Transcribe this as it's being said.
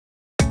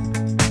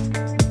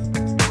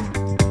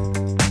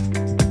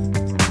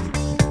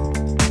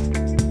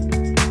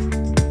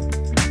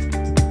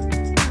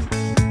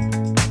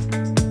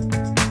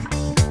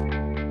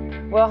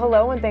Well,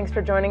 hello, and thanks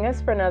for joining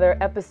us for another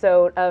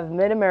episode of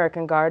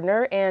Mid-American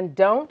Gardener. And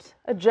don't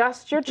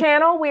adjust your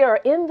channel. We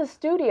are in the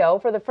studio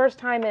for the first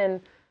time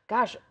in,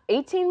 gosh,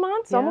 18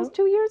 months, almost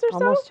 2 years or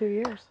so? Almost 2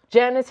 years.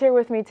 Jen is here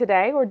with me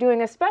today. We're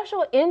doing a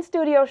special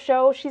in-studio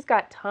show. She's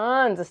got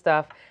tons of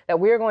stuff that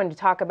we're going to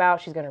talk about.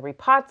 She's going to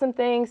repot some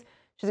things.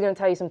 She's going to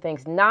tell you some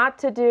things not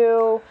to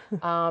do,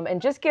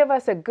 and just give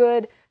us a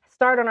good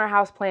start on our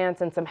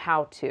houseplants and some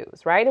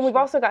how-tos, right? And we've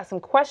also got some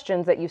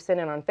questions that you sent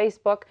in on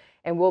Facebook,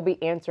 and we'll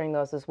be answering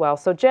those as well.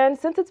 So Jen,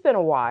 since it's been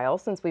a while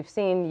since we've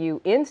seen you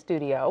in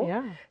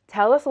studio,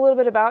 tell us a little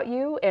bit about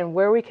you and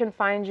where we can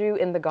find you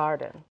in the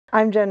garden.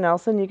 I'm Jen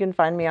Nelson. You can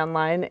find me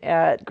online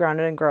at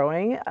Grounded and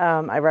Growing.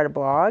 I write a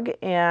blog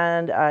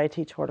and I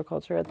teach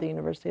horticulture at the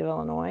University of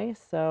Illinois.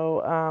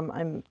 So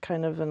I'm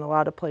kind of in a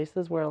lot of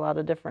places, wear a lot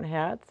of different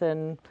hats,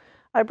 and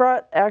I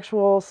brought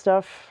actual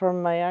stuff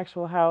from my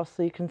actual house,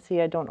 so you can see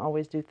I don't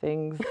always do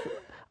things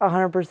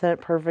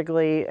 100%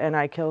 perfectly, and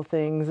I kill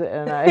things,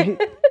 and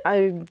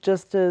I'm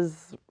just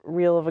as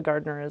real of a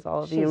gardener as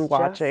all of you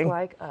watching. Just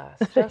like us,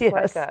 just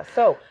like us.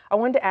 So I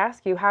wanted to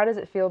ask you, how does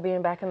it feel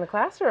being back in the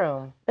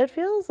classroom? It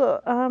feels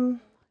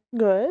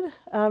good.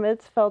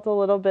 It's felt a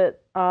little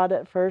bit odd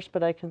at first,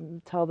 but I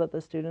can tell that the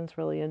students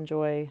really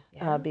enjoy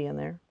being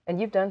there. And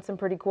you've done some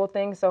pretty cool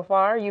things so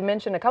far. You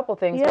mentioned a couple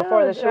things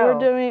before the show.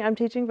 I'm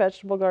teaching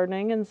vegetable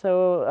gardening, and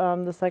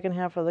so the second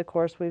half of the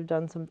course we've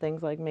done some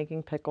things like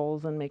making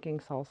pickles and making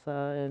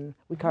salsa, and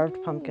we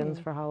carved pumpkins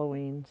for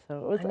Halloween.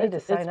 So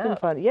it's been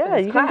fun. Yeah,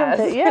 you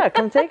can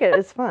come take it.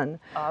 It's fun.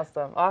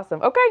 Awesome,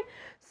 awesome. Okay,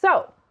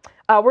 so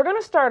we're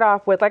going to start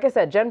off with, like I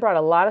said, Jen brought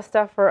a lot of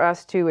stuff for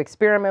us to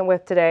experiment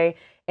with today.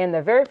 And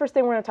the very first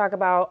thing we're going to talk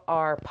about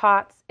are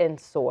pots and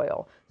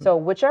soil. So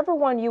whichever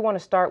one you want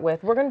to start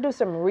with, we're going to do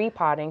some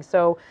repotting.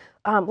 So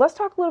let's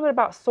talk a little bit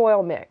about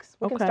soil mix.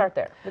 We can start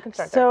there.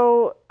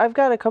 So I've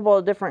got a couple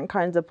of different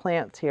kinds of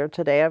plants here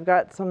today. I've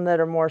got some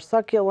that are more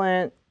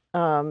succulent,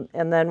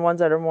 and then ones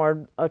that are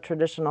more a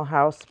traditional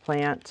house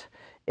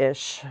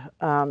plant-ish.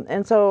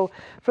 And so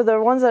for the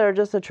ones that are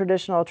just a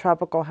traditional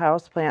tropical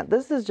house plant,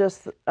 this is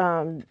just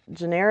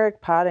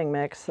generic potting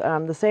mix.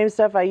 The same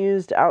stuff I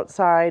used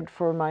outside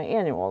for my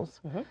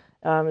annuals.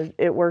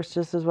 It works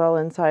just as well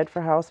inside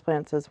for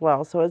houseplants as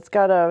well. So it's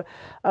got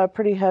a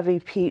pretty heavy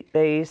peat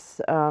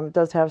base,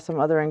 does have some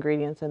other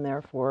ingredients in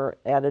there for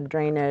added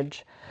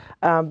drainage,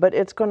 but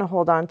it's going to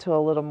hold on to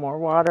a little more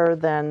water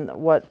than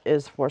what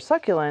is for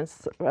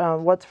succulents.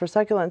 What's for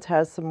succulents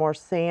has some more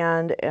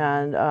sand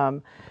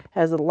and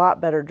has a lot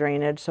better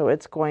drainage, so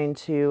it's going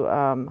to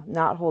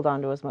not hold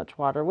on to as much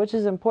water, which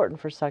is important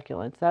for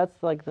succulents.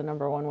 That's like the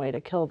 #1 way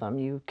to kill them.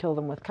 You kill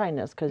them with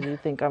kindness because you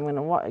think I'm going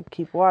to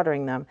keep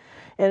watering them.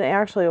 And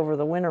actually over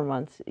the winter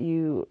months,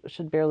 you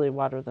should barely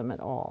water them at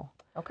all.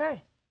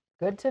 Okay,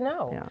 good to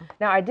know. Yeah.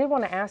 Now I did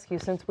want to ask you,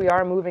 since we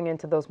are moving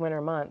into those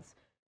winter months,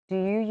 do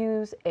you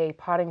use a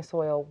potting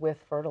soil with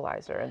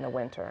fertilizer in the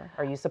winter?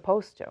 Are you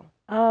supposed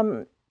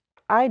to?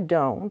 I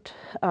don't,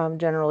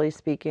 generally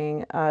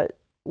speaking.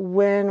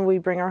 When we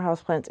bring our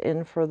houseplants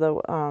in for the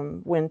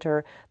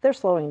winter, they're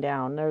slowing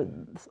down.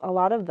 A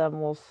lot of them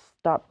will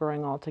stop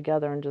growing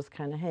altogether and just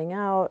kind of hang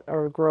out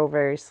or grow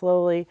very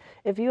slowly.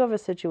 If you have a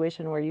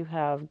situation where you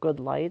have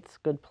good lights,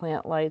 good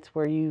plant lights,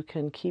 where you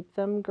can keep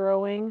them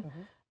growing,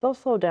 they'll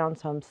slow down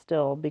some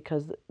still,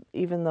 because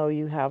even though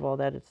you have all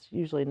that, it's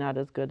usually not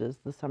as good as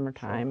the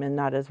summertime and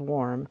not as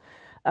warm.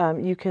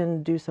 You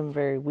can do some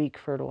very weak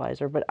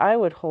fertilizer, but I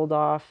would hold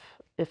off,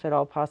 if at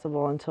all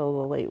possible,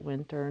 until the late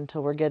winter,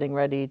 until we're getting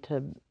ready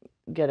to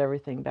get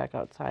everything back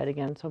outside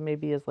again. So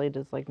maybe as late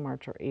as like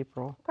March or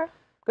April. Okay,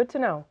 good to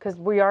know, because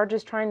we are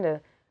just trying to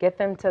get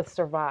them to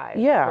survive.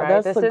 Yeah,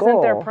 right? that's the goal. This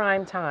isn't their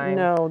prime time.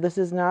 No, this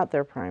is not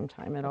their prime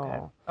time at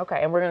all.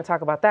 Okay, and we're going to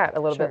talk about that a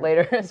little bit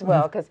later as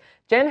well, because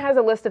Jen has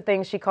a list of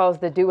things she calls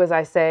the do as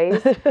I say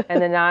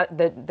and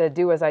the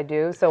do as I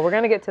do. So we're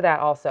going to get to that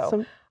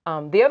also.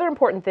 The other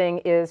important thing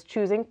is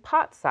choosing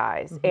pot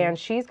size, and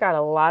she's got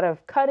a lot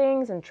of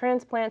cuttings and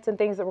transplants and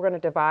things that we're going to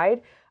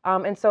divide.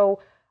 And so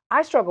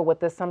I struggle with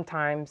this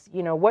sometimes,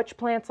 you know, which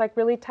plants like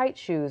really tight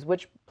shoes,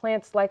 which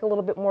plants like a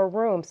little bit more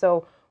room.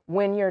 So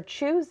when you're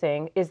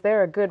choosing, is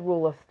there a good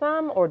rule of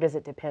thumb, or does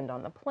it depend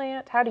on the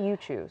plant? How do you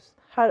choose?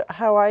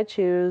 How I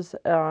choose,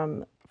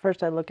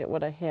 first I look at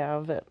what I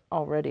have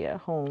already at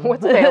home.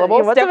 What's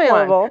available? What's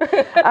available.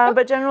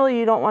 But generally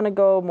you don't want to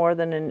go more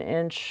than 1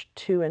 inch,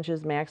 2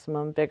 inches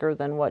maximum bigger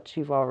than what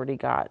you've already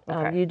got.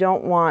 You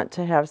don't want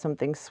to have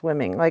something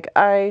swimming. Like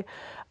I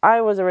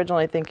was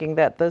originally thinking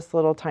that this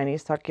little tiny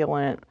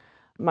succulent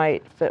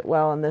might fit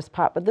well in this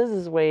pot, but this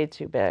is way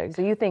too big.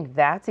 So you think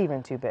that's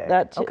even too big?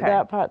 That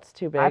pot's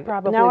too big. I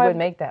probably would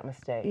make that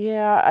mistake.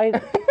 Yeah,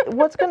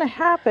 what's going to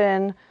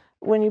happen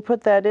when you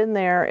put that in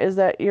there is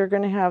that you're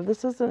going to have,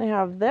 this doesn't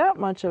have that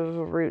much of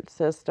a root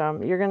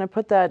system. You're going to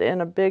put that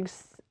in a big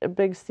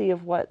sea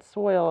of wet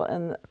soil,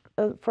 and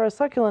for a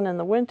succulent in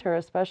the winter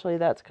especially,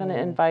 that's going to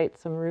invite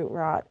some root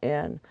rot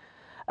in.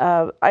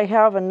 I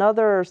have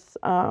another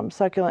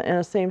succulent in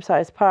a same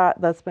size pot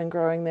that's been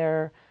growing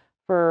there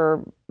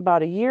for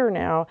about a year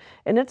now,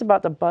 and it's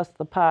about to bust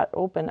the pot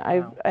open.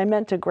 Wow. I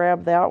meant to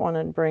grab that one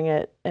and bring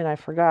it, and I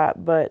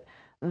forgot, but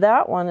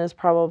that one is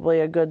probably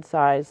a good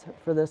size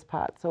for this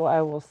pot, so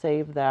I will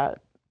save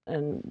that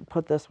and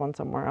put this one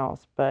somewhere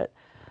else. But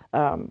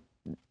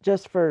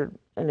just for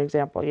an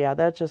example, yeah,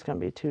 that's just going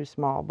to be too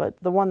small, but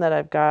the one that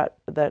I've got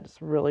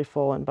that's really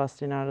full and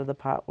busting out of the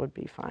pot would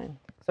be fine.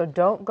 So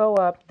don't go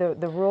up,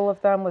 the rule of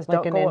thumb was Like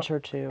don't an go inch up or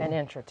two. an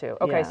inch or two.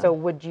 Okay, Yeah. so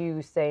would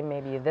you say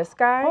maybe this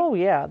guy? Oh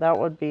yeah, that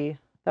would be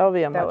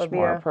a much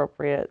more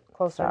appropriate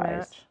closer size.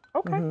 match.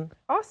 Okay,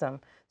 awesome.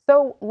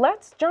 So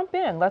let's jump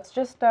in. Let's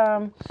just,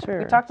 Sure.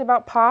 we talked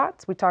about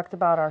pots, we talked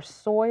about our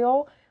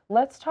soil.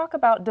 Let's talk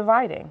about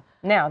dividing.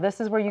 Now, this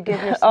is where you give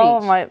your speech.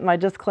 Oh, my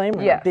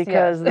disclaimer, Yes,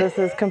 because yes. this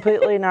is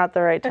completely not the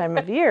right time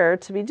of year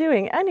to be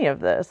doing any of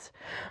this.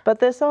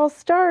 But this all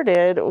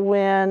started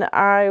when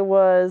I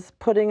was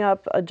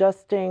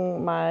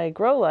adjusting my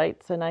grow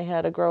lights, and I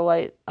had a grow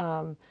light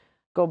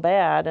go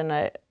bad, and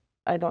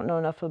I don't know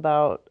enough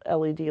about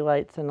LED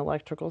lights and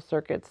electrical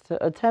circuits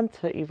to attempt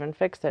to even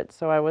fix it.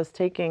 So I was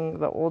taking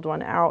the old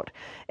one out,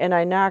 and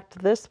I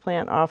knocked this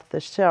plant off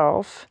the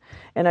shelf,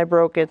 and I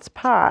broke its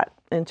pot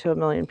into a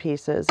million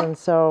pieces. And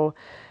so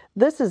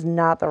this is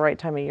not the right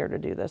time of year to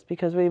do this,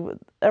 because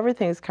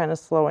everything's kind of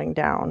slowing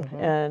down.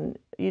 And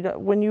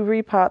when you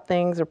repot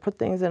things or put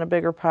things in a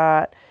bigger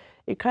pot,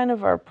 you kind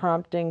of are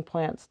prompting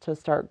plants to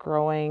start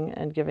growing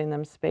and giving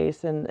them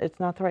space, and it's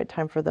not the right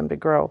time for them to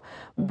grow.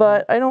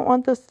 But I don't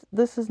want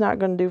this is not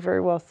going to do very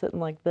well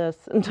sitting like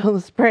this until the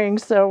spring,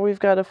 so we've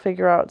got to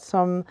figure out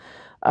some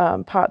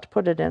pot to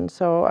put it in.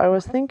 So I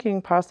was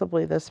thinking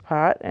possibly this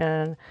pot,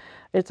 and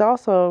it's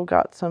also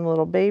got some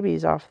little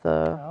babies off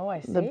the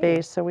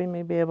base, so we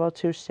may be able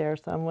to share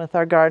some with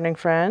our gardening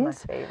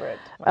friends. My favorite.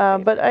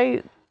 But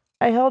I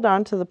held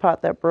on to the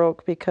pot that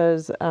broke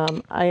because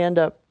I end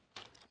up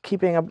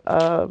keeping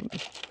a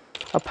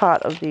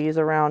pot of these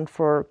around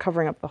for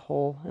covering up the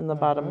hole in the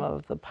bottom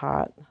of the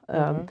pot.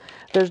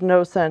 There's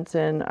no sense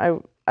in,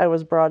 I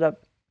was brought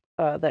up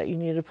that you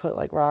need to put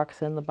like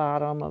rocks in the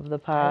bottom of the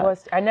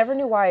pot. I never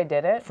knew why I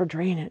did it. For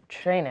drainage.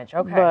 Drainage,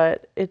 okay.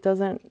 But it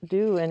doesn't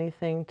do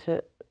anything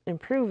to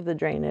improve the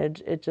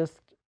drainage. It just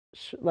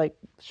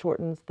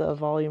shortens the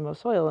volume of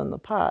soil in the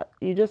pot.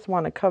 You just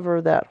want to cover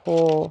that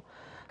hole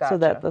so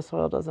that the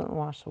soil doesn't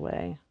wash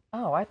away.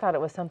 Oh, I thought it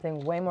was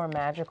something way more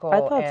magical. I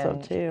thought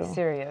and so too.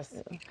 Serious.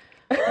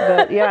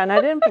 But yeah, and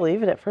I didn't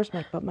believe it at first. I'm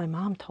like, but my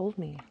mom told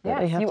me that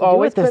I have you to do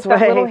always it this put way.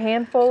 that little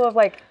handful of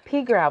like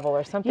pea gravel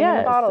or something in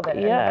the bottle there.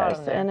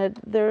 Yes, and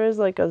there is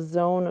like a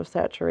zone of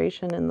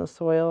saturation in the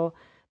soil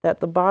that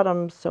the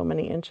bottom so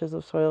many inches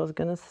of soil is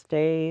going to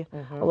stay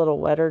a little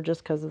wetter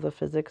just because of the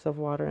physics of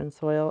water and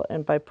soil.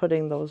 And by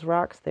putting those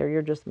rocks there,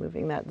 you're just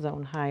moving that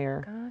zone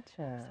higher.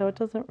 Gotcha. So it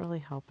doesn't really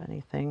help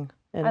anything.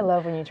 And I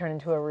love when you turn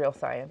into a real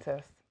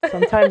scientist.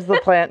 Sometimes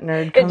the plant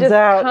nerd comes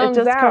out. It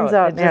just comes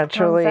out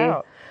naturally.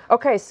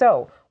 Okay,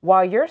 so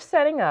while you're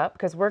setting up,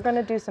 because we're going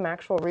to do some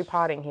actual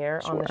repotting here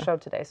on the show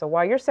today. So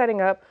while you're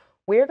setting up,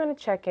 we're going to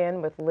check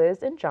in with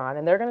Liz and John,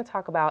 and they're going to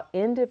talk about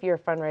end of year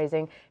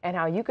fundraising and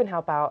how you can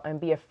help out and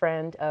be a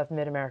friend of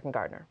Mid-American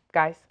Gardener.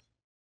 Guys?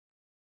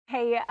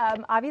 Hey,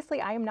 obviously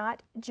I am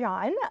not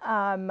John.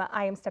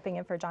 I am stepping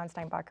in for John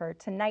Steinbacher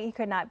tonight. He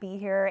could not be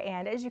here,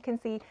 and as you can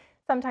see,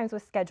 sometimes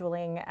with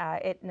scheduling,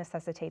 it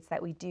necessitates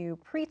that we do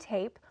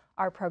pre-tape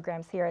our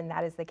programs here, and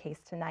that is the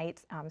case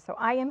tonight. So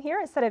I am here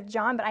instead of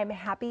John, but I'm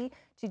happy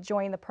to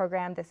join the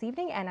program this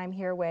evening, and I'm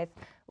here with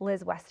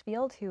Liz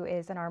Westfield, who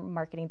is in our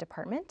marketing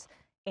department,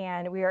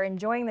 and we are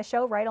enjoying the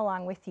show right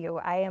along with you.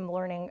 I am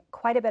learning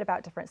quite a bit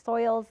about different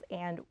soils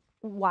and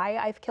why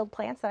I've killed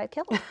plants that I've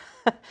killed.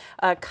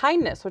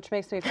 Kindness, which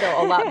makes me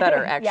feel a lot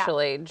better,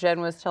 actually. Yeah.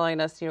 Jen was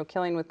telling us,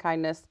 killing with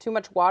kindness, too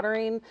much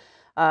watering,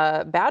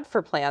 bad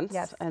for plants.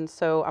 Yes. And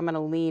so I'm going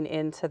to lean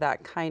into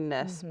that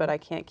kindness, but I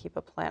can't keep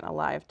a plant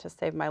alive to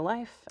save my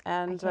life.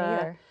 And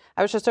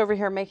I was just over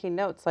here making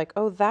notes like,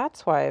 oh,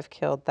 that's why I've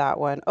killed that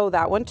one. Oh,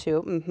 that one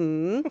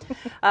too.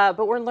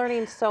 But we're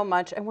learning so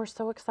much, and we're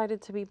so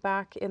excited to be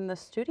back in the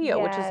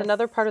studio, which is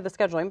another part of the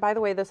scheduling. By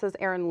the way, this is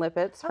Erin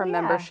Lippitz from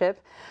Membership,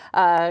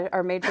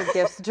 our Major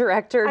Gifts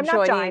Director. I'm joining.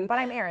 not John, but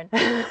I'm Erin.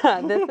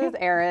 This is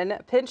Erin,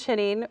 pinch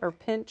hitting or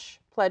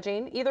pinch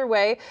pledging. Either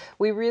way,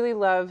 we really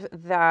love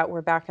that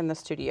we're back in the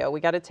studio.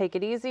 We got to take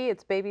it easy.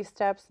 It's baby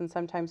steps, and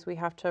sometimes we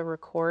have to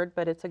record,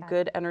 but it's a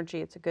good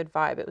energy. It's a good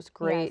vibe. It was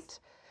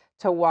great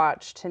to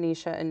watch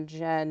Tanisha and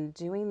Jen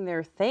doing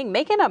their thing,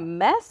 making a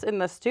mess in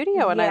the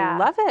studio, and I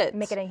love it.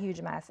 Making a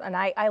huge mess, and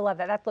I love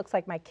that. That looks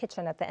like my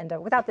kitchen at the end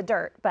of, without the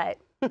dirt, but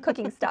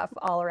cooking stuff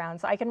all around,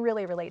 so I can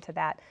really relate to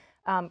that.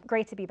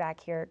 Great to be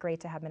back here. Great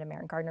to have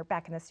Mid-American Gardener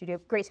back in the studio.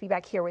 Great to be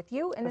back here with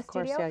you in the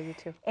studio. Of course, yeah, you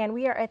too. And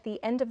we are at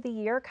the end of the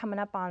year, coming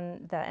up on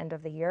the end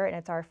of the year, and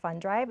it's our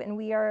fund drive. And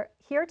we are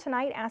here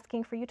tonight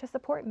asking for you to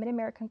support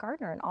Mid-American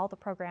Gardener and all the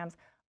programs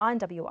on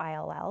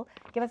WILL.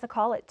 Give us a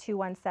call at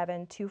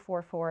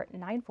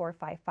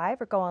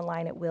 217-244-9455 or go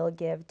online at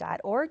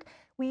willgive.org.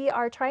 We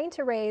are trying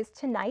to raise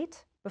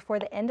tonight, before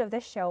the end of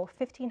this show,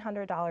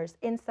 $1,500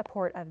 in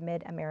support of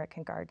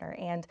Mid-American Gardener.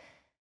 And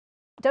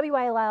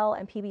WILL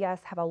and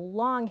PBS have a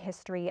long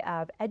history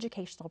of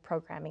educational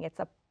programming.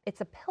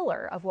 It's a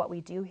pillar of what we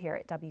do here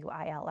at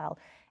WILL,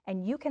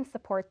 and you can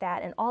support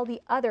that and all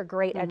the other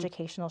great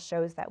educational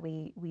shows that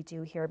we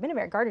do here.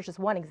 Mid-American Gardener is just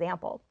one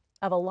example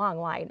of a long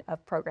line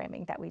of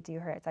programming that we do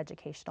here. It's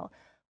educational.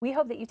 We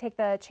hope that you take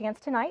the chance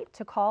tonight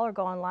to call or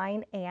go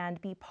online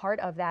and be part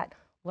of that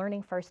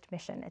Learning First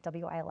mission at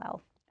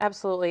WILL.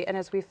 Absolutely. And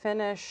as we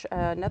finish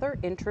another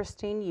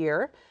interesting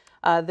year,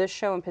 this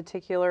show in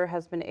particular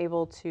has been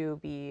able to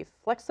be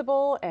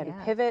flexible and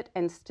pivot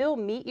and still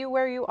meet you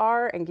where you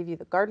are and give you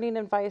the gardening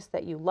advice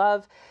that you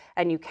love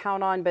and you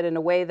count on, but in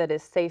a way that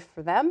is safe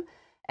for them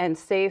and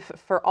safe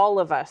for all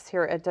of us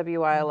here at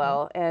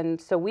WILL.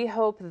 And so we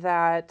hope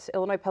that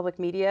Illinois Public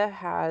Media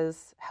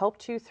has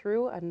helped you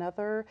through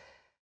another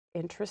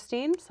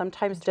interesting,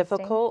 sometimes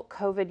difficult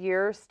COVID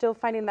year, still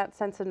finding that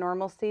sense of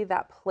normalcy,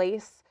 that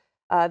place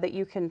that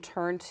you can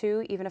turn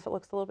to, even if it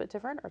looks a little bit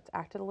different or it's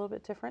acted a little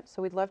bit different.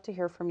 So we'd love to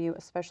hear from you,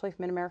 especially if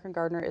Mid-American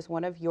Gardener is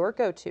one of your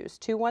go-tos.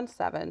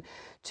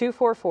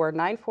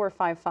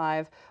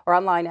 217-244-9455 or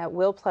online at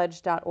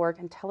willpledge.org,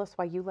 and tell us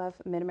why you love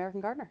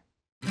Mid-American Gardener.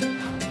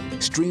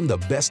 Stream the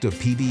best of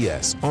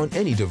PBS on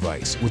any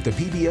device with the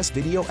PBS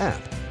Video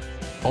app.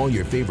 All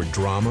your favorite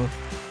drama,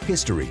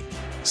 history,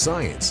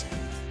 science,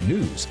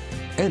 news,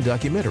 and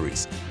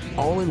documentaries,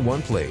 all in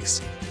one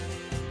place.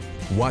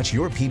 Watch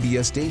your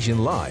PBS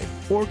station live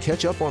or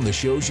catch up on the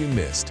shows you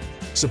missed.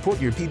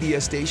 Support your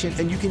PBS station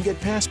and you can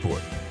get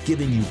Passport,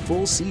 giving you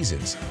full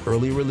seasons,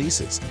 early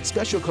releases,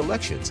 special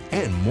collections,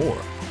 and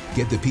more.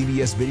 Get the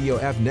PBS Video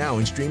app now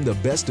and stream the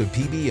best of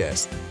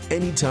PBS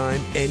anytime,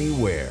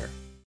 anywhere.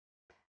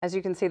 As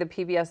you can see, the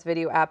PBS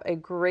Video app, a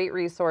great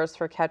resource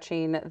for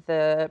catching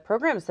the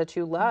programs that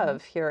you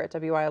love here at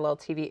WILL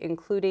TV,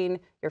 including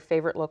your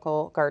favorite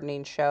local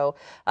gardening show.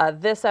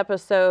 This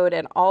episode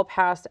and all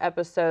past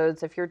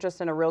episodes, if you're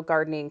just in a real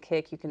gardening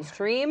kick, you can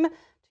stream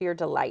to your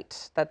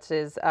delight. That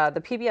is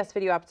the PBS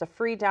Video app. It's a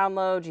free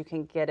download. You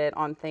can get it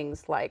on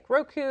things like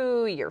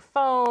Roku, your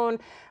phone,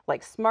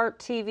 like smart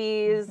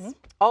TVs,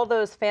 all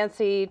those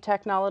fancy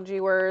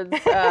technology words.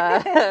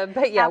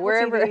 But yeah,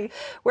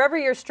 wherever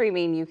you're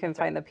streaming, you can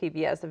find the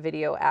PBS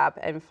Video app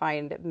and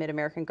find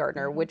Mid-American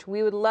Gardener, which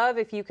we would love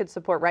if you could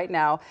support right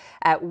now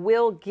at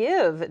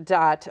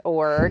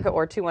willgive.org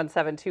or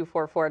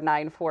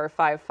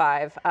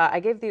 217-244-9455. I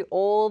gave the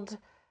old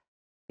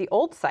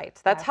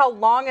sites. That's how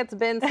long it's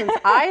been since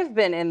I've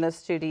been in the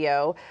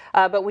studio.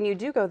 But when you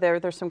do go there,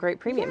 there's some great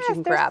premiums you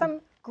can grab. There's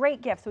some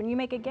great gifts. When you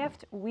make a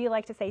gift, we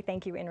like to say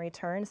thank you in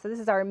return. So this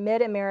is our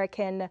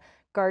Mid-American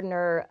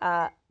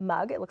Gardener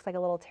mug. It looks like a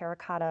little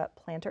terracotta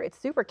planter. It's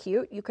super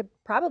cute. You could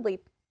probably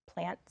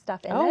plant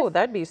stuff in this. Oh,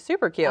 that'd be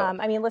super cute.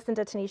 I mean, listen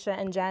to Tanisha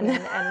and Jen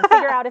and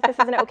figure out if this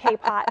is an okay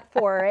pot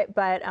for it,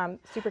 but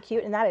super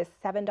cute. And that is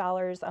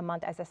 $7 a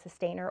month as a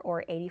sustainer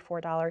or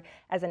 $84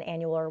 as an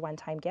annual or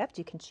one-time gift.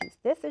 You can choose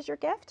this as your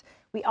gift.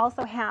 We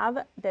also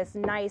have this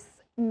nice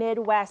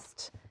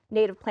Midwest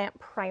native plant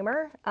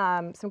primer.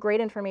 Some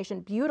great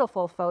information,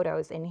 beautiful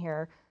photos in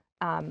here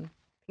for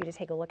you to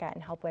take a look at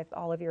and help with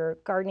all of your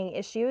gardening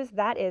issues.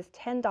 That is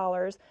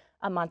 $10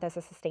 a month as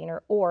a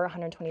sustainer or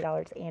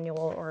 $120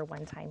 annual or a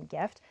one-time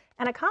gift.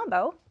 And a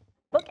combo,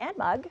 book and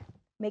mug,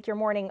 make your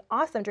morning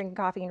awesome drinking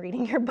coffee and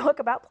reading your book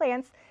about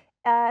plants,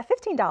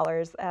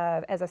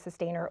 $15 as a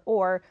sustainer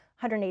or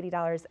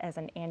 $180 as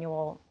an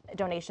annual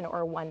donation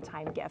or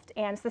one-time gift.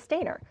 And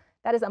sustainer,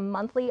 that is a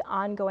monthly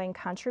ongoing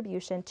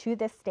contribution to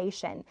this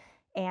station,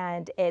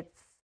 and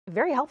it's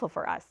very helpful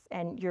for us,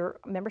 and your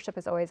membership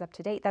is always up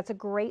to date. That's a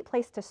great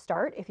place to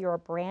start if you're a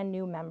brand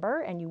new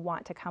member and you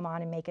want to come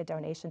on and make a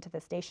donation to the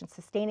station.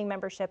 Sustaining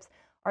memberships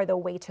are the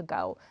way to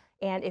go.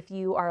 And if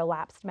you are a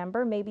lapsed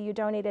member, maybe you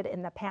donated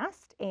in the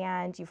past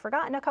and you've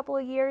forgotten a couple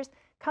of years,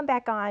 come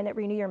back on,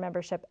 renew your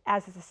membership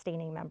as a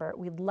sustaining member.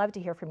 We'd love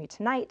to hear from you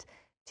tonight.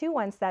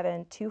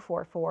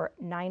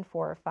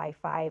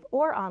 217-244-9455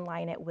 or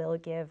online at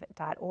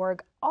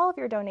willgive.org. All of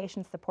your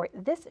donations support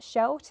this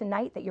show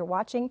tonight that you're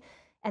watching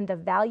and the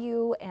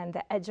value and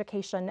the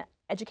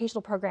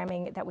educational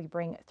programming that we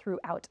bring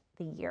throughout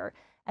the year.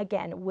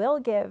 Again,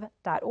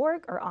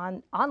 willgive.org or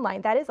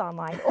online, that is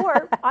online,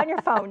 or on your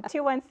phone,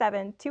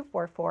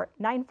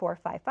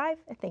 217-244-9455.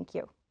 Thank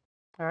you.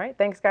 All right,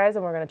 thanks guys,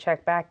 and we're going to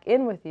check back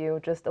in with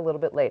you just a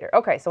little bit later.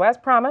 Okay, so as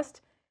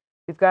promised,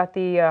 we've got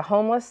the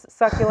homeless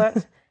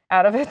succulent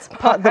out of its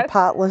pot. The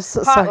potless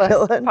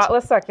succulent.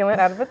 Potless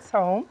succulent out of its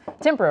home,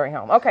 temporary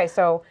home. Okay,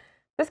 so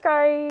this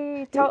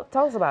guy, tell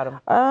us about him.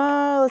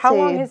 How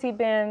long has he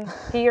been,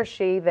 he or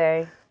she,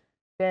 they,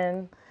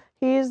 been?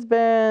 He's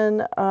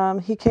been,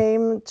 he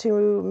came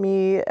to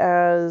me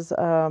as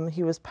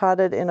he was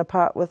potted in a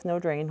pot with no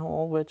drain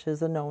hole, which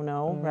is a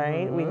no-no,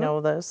 right? We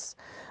know this.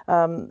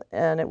 And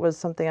it was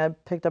something I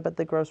picked up at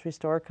the grocery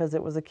store because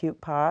it was a cute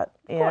pot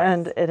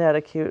and it had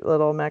a cute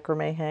little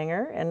macrame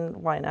hanger, and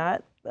why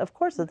not? of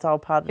course it's all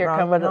potted You're wrong.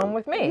 coming home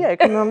with me. Yeah,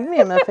 come home with me.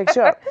 I'm going to fix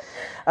you up.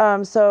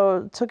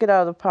 So took it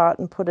out of the pot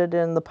and put it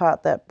in the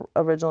pot that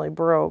originally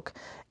broke.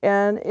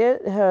 And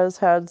it has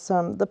had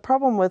the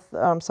problem with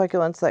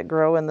succulents that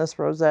grow in this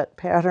rosette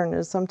pattern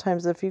is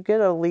sometimes if you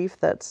get a leaf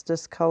that's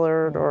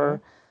discolored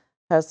or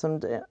has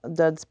some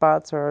dead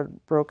spots or a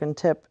broken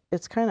tip,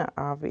 it's kind of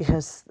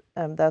obvious.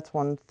 That's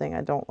one thing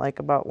I don't like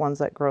about ones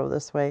that grow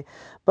this way.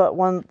 But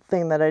one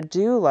thing that I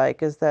do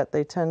like is that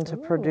they tend to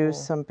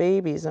produce some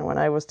babies. And when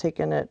I was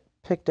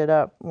picked it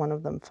up, one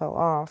of them fell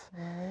off.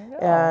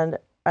 And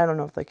I don't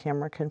know if the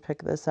camera can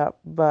pick this up,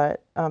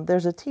 but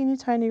there's a teeny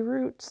tiny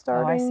root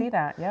starting. Oh, I see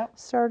that, yep.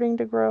 Starting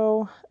to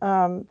grow.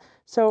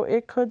 So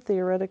it could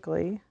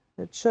theoretically,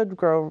 it should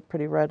grow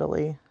pretty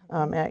readily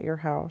at your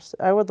house.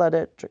 I would let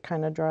it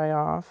kind of dry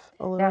off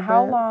a little bit. Now,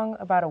 how long?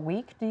 About a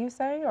week, do you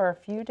say, or a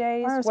few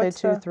days? I would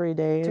say 2-3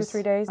 days.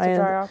 2-3 days to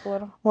dry off a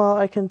little? Well,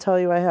 I can tell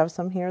you I have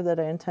some here that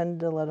I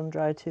intended to let them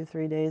dry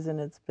 2-3 days, and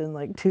it's been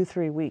like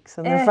 2-3 weeks,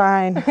 and they're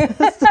fine.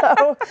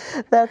 So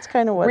that's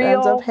kind of what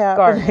ends up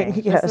happening.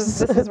 Gardening. Yes,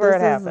 this is where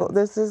it happens.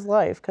 This is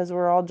life, because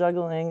we're all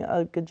juggling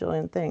a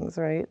gajillion things,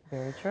 right?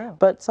 Very true.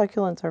 But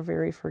succulents are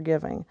very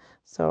forgiving.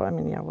 So, I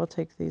mean, yeah, we'll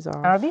take these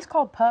off. Are these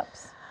called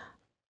pups?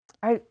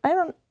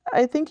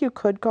 I think you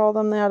could call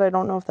them that. I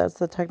don't know if that's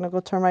the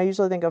technical term. I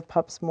usually think of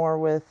pups more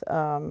with,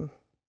 like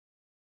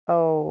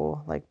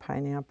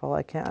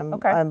pineapple.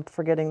 I'm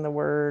forgetting the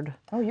word.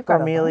 Oh, you've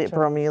got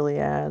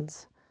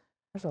bromeliads.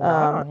 There's a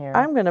lot on here.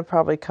 I'm going to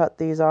probably cut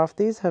these off.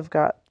 These have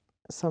got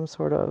some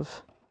sort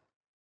of,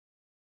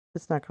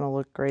 it's not going to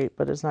look great,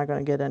 but it's not going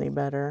to get any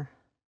better.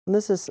 And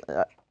this is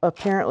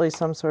apparently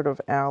some sort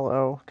of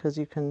aloe, because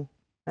you can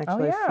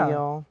actually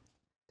feel.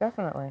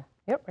 Definitely.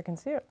 Yep, I can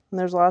see it. And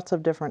there's lots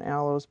of different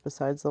aloes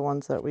besides the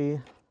ones that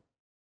we.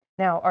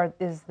 Now,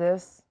 is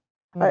this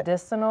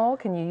medicinal?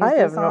 Can you use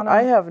this on them?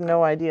 I have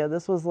no idea.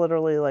 This was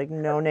literally like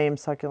no-name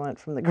succulent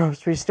from the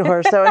grocery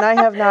store. So, and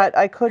I have not.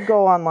 I could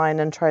go online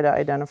and try to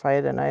identify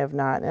it, and I have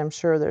not. And I'm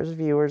sure there's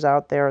viewers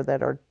out there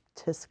that are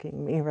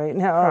tisking me right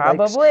now.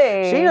 Probably.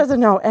 Like, she doesn't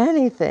know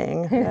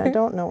anything. I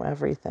don't know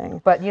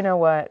everything. But you know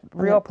what?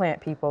 Real plant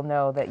people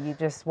know that you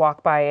just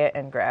walk by it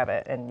and grab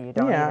it, and you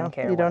don't even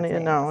care. You don't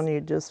even know, and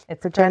you just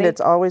pretend it's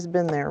always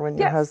been there when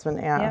your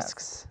husband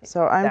asks. Yes.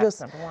 So I'm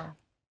That's number one.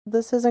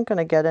 This isn't going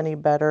to get any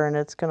better, and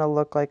it's going to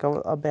look like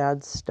a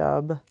bad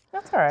stub.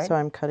 That's all right. So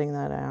I'm cutting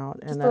that out.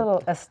 Just a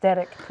little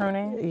aesthetic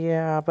pruning.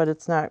 Yeah, but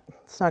it's not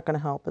going to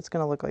help. It's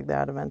going to look like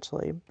that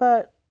eventually.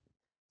 But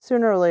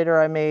sooner or later,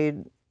 I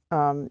made.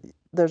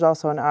 There's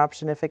also an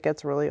option if it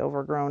gets really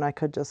overgrown, I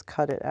could just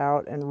cut it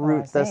out and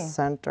root the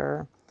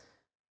center.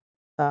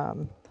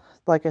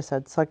 Like I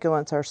said,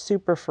 succulents are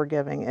super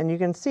forgiving, and you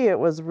can see it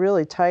was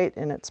really tight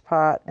in its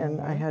pot, and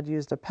I had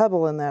used a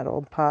pebble in that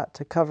old pot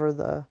to cover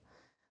the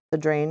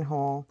drain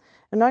hole.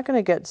 I'm not going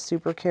to get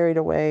super carried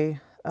away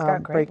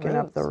breaking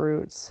up the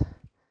roots.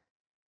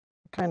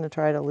 Kind of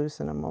try to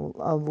loosen them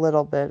a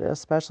little bit,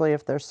 especially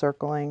if they're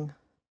circling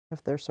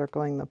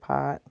the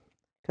pot.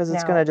 Because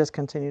it's going to just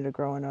continue to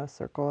grow in a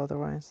circle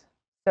otherwise.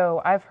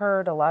 So I've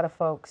heard a lot of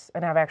folks,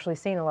 and I've actually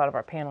seen a lot of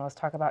our panelists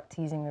talk about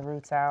teasing the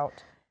roots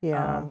out.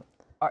 Yeah.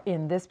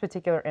 In this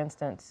particular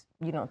instance,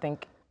 you don't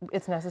think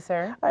it's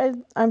necessary?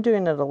 I'm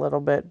doing it a little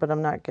bit, but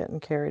I'm not getting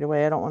carried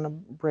away. I don't want to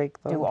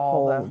break the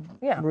whole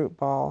root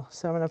ball.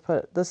 So I'm going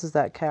to this is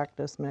that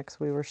cactus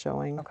mix we were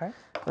showing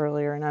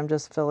earlier, and I'm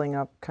just filling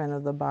up kind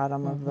of the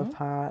bottom of the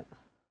pot.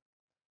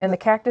 And the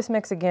cactus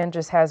mix, again,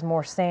 just has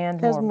more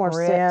sand, more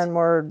grit. Sand,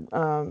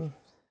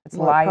 it's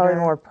lighter. Probably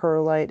more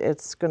perlite.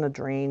 It's going to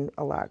drain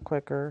a lot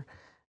quicker,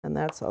 and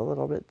that's a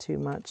little bit too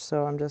much.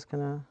 So I'm just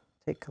going to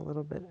take a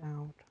little bit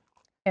out.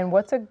 And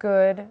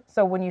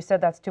so when you said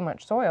that's too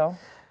much soil,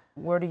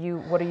 what are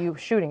you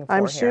shooting for?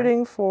 I'm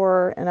shooting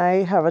for, and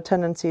I have a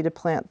tendency to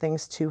plant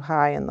things too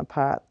high in the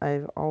pot.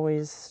 I've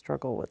always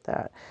struggled with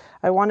that.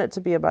 I want it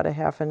to be about a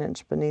 ½ an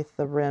inch beneath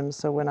the rim,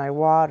 so when I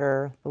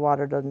water, the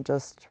water doesn't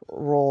just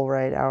roll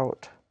right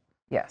out.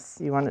 Yes.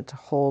 You want it to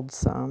hold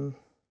some.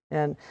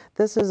 And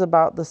this is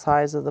about the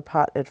size of the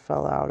pot it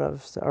fell out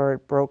of, or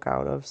it broke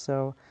out of.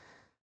 So,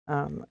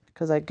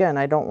 because again,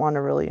 I don't want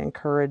to really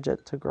encourage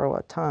it to grow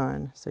a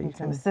ton. So you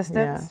can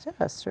assistance.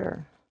 Yeah,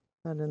 sure.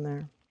 Put that in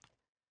there.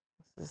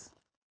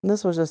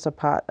 This was just a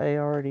pot I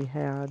already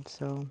had,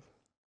 so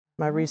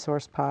my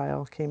resource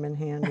pile came in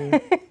handy.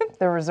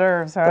 The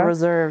reserves, huh? The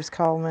reserves,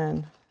 call them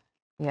in.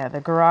 Yeah,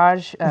 the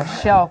garage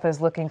shelf is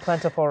looking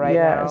plentiful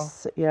now.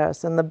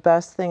 Yes, and the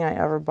best thing I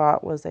ever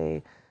bought was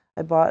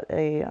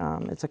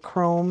it's a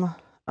chrome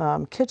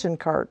kitchen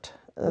cart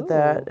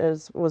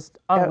that was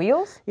on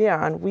wheels?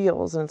 Yeah, on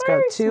wheels, and it's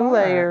got 2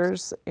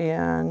 layers,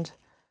 and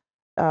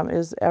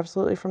is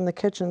absolutely from the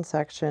kitchen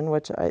section,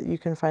 which you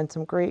can find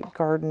some great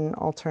garden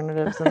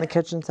alternatives in the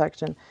kitchen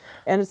section.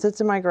 And it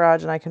sits in my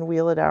garage, and I can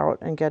wheel it out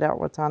and get out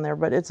what's on there.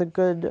 But it's a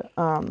good.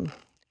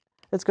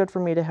 It's good for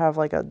me to have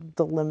like a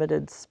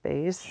delimited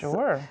space.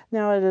 Sure.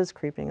 Now it is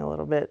creeping a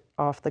little bit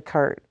off the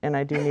cart, and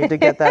I do need to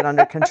get that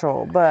under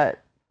control. But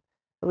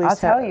at least I'll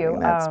tell you,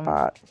 that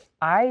spot.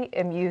 I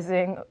am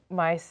using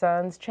my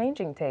son's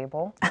changing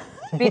table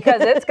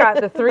because it's got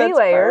the 3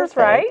 layers,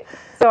 right?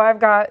 So I've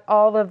got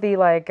all of the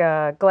like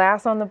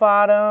glass on the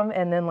bottom,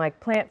 and then like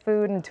plant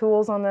food and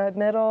tools on the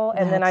middle,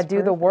 and then I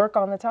do the work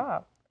on the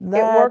top. That's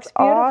it works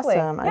beautifully.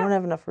 Awesome. I don't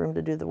have enough room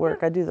to do the work.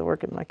 I do the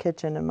work in my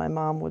kitchen, and my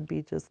mom would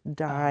be just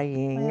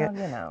dying. Well,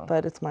 you know.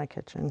 But it's my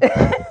kitchen.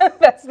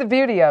 That's the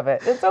beauty of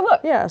it. So look,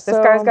 yeah, this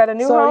guy's got a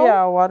new home. So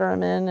yeah, I'll water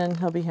him in, and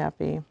he'll be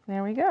happy.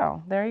 There we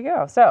go. There you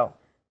go. So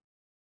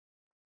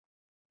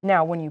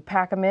now when you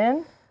pack them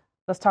in,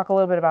 let's talk a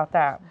little bit about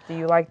that. Do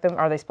you like them?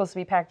 Are they supposed to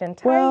be packed in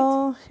tight?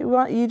 Well,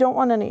 you don't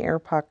want any air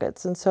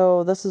pockets, and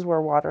so this is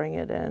where watering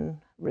it in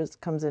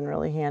comes in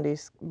really handy,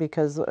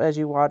 because as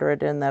you water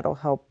it in, that'll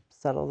help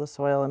settle the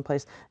soil in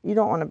place. You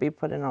don't want to be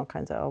putting all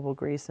kinds of elbow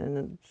grease in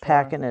and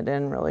packing it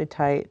in really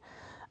tight.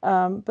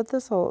 But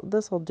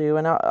this'll do,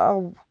 and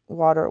I'll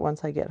water it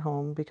once I get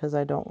home because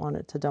I don't want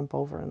it to dump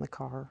over in the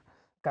car.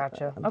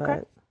 Gotcha.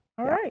 Okay.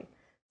 All right.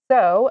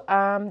 So,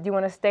 do you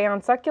want to stay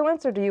on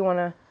succulents, or do you want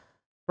to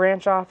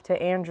branch off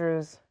to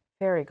Andrew's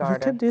fairy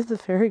garden? You could do the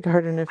fairy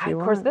garden if you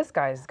want. Of course, this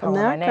guy's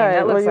calling my name.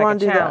 That looks like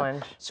a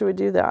challenge. Should we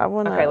do that?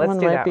 Okay, let's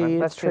do that one.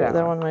 Let's do that one.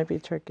 That one might be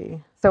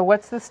tricky. So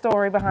what's the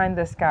story behind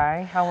this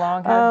guy? How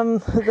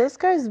long this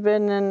guy's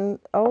been in,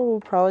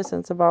 probably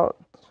since about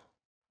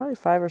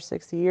 5 or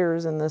 6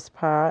 years in this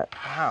pot.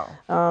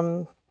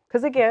 Wow.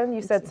 Because again,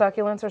 you said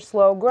succulents are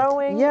slow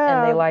growing,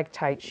 and they like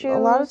tight shoes. A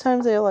lot of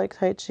times they like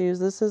tight shoes.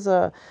 This is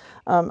a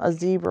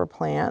zebra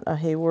plant, a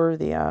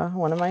Hayworthia,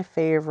 one of my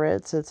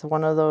favorites. It's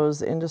one of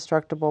those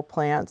indestructible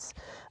plants,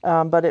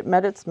 but it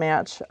met its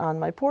match on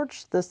my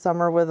porch this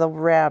summer with a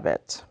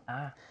rabbit.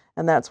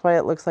 And that's why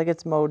it looks like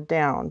it's mowed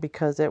down,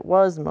 because it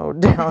was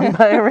mowed down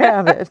by a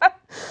rabbit.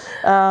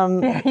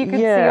 You can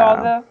see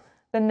all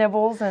the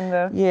nibbles and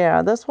the...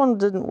 Yeah, this one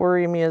didn't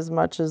worry me as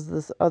much as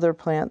this other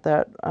plant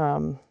that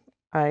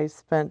I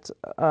spent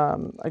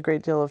a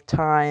great deal of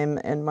time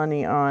and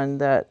money on,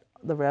 that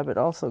the rabbit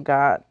also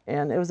got.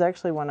 And it was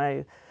actually when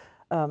I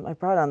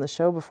brought on the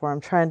show before.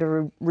 I'm trying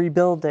to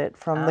rebuild it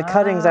from the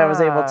cuttings I was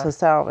able to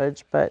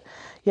salvage. But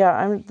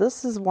yeah,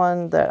 this is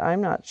one that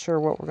I'm not sure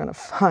what we're going to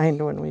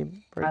find when we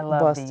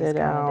bust it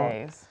out. Kind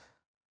of days.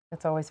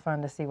 It's always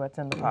fun to see what's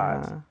in the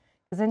pot.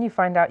 Because then you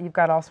find out you've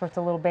got all sorts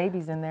of little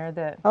babies in there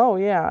that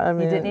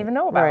you didn't even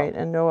know about. Right,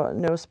 and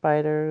no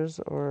spiders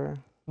or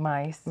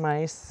mice.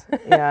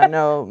 Yeah,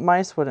 no,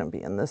 mice wouldn't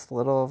be in this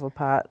little of a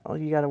pot. Oh,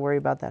 you got to worry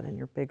about that in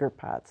your bigger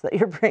pots that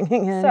you're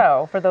bringing in.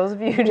 So, for those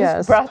of you who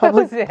just brought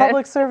those in.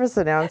 Public service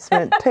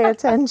announcement, pay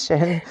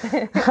attention.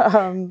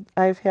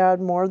 I've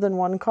had more than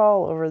one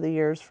call over the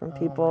years from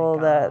people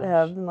that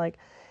have been like,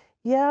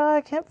 yeah,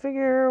 I can't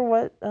figure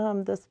what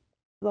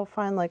they'll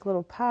find like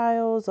little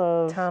piles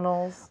of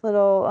tunnels,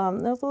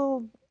 there's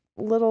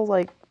little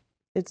like,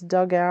 it's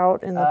dug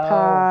out in the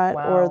pot,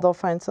 or they'll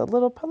find a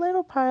little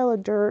pile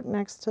of dirt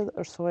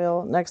or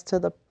soil next to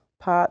the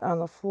pot on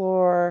the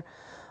floor,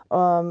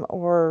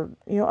 or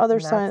other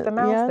signs. The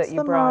mouse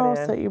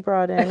that you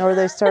brought in, or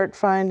they start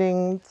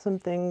finding some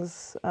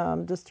things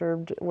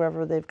disturbed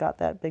wherever they've got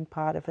that big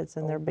pot, if it's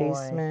in their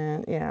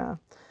basement. Yeah.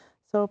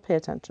 So pay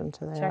attention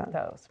to that. Check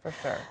those for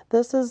sure.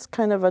 This is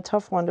kind of a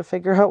tough one to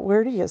figure out,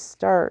 where do you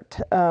start?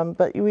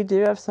 But we do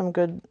have some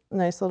good,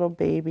 nice little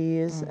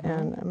babies,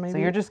 and maybe. So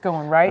you're just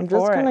going right for it.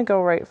 I'm just going to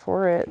go right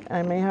for it.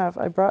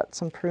 I brought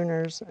some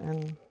pruners,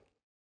 and.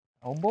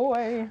 Oh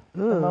boy,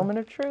 the moment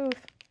of truth.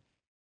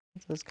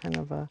 This is kind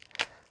of a.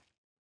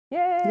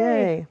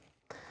 Yay!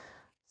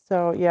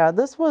 So yeah,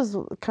 this was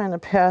kind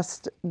of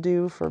past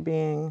due for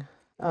being.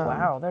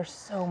 Wow, there's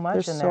so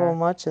much in there. There's so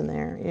much in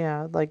there,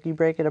 yeah. Like you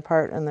break it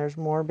apart and there's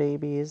more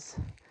babies.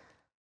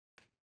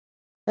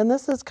 And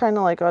this is kind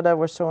of like what I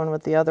was showing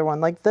with the other one.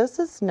 Like this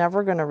is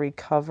never going to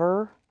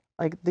recover,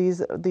 like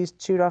these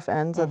chewed off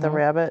ends of the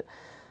rabbit.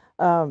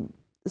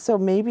 So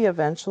maybe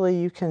eventually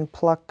you can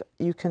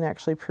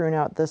actually prune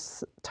out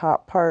this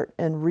top part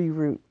and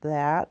reroot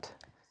that.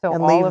 So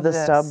and leave the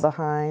stub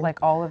behind.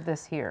 Like all of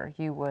this here,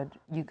 you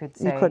could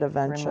say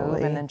eventually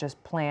remove and then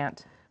just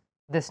plant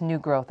this new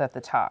growth at the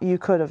top. You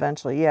could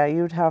eventually, yeah.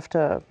 You'd have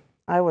to,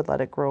 I would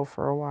let it grow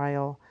for a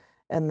while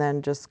and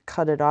then just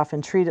cut it off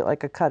and treat it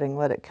like a cutting,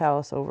 let it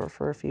callus over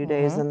for a few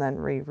days and then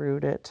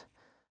reroot it.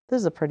 This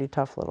is a pretty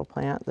tough little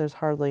plant. There's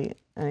hardly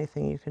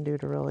anything you can do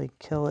to really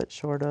kill it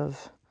short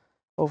of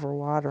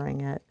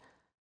overwatering it.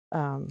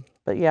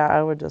 But yeah,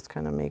 I would just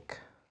kind of make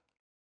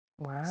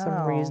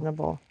some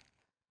reasonable.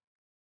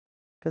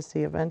 Because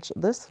see,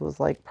 eventually, this was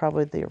like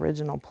probably the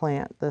original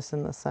plant, this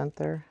in the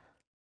center.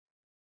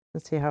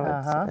 And see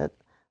how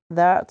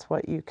that's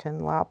what you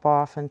can lop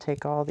off and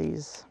take all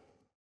these.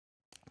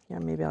 Yeah,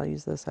 maybe I'll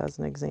use this as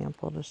an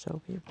example to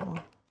show people.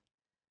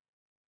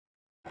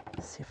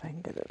 Let's see if I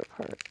can get it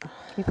apart.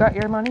 You got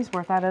your money's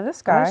worth out of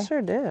this guy. I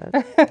sure did.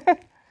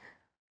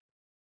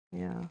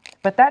 Yeah.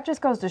 But that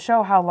just goes to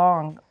show how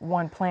long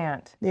one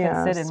plant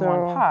can sit in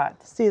one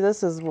pot. See,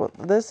 this is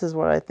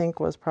what I think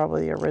was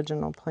probably the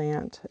original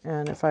plant.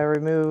 And if I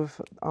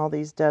remove all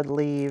these dead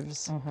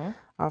leaves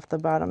off the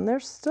bottom,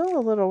 there's still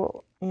a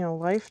little,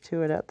 life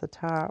to it at the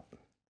top.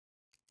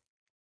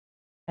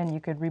 And you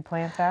could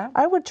replant that?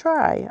 I would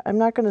try. I'm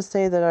not going to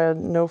say that I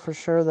know for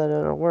sure that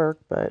it'll work,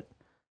 but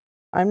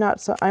I'm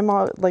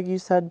all, like you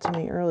said to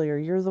me earlier,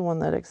 you're the one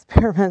that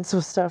experiments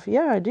with stuff.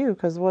 Yeah, I do,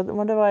 because what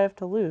do I have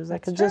to lose? I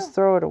could just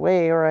throw it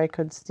away, or I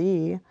could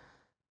see.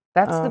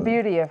 That's the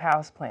beauty of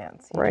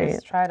houseplants. You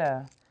just try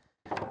to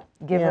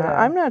give it a...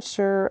 I'm not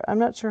sure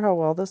how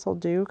well this will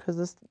do, because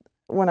this,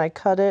 when I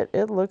cut it,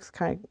 it looks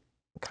kind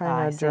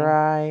of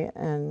dry,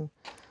 and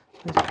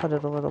let's cut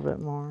it a little bit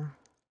more.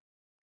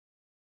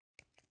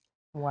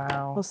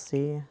 Wow. We'll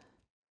see.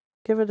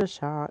 Give it a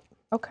shot.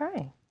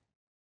 Okay.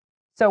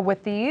 So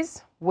with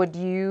these, would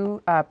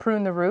you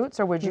prune the roots,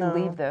 or would you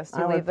leave this?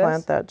 I would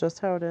plant that just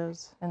how it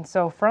is. And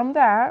so from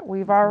that,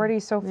 we've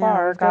already so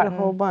far got a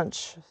whole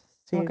bunch.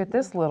 See, look at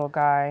this little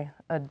guy,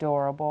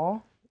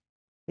 adorable.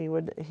 He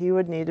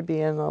would need to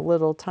be in a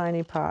little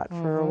tiny pot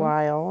for a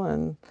while,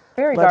 and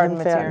fairy garden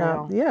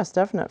material. Yes,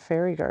 definite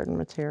fairy garden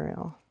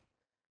material.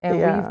 And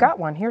we've got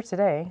one here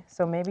today,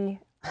 so maybe.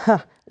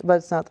 But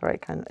it's not the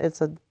right kind. It's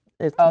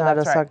not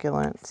a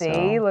succulent.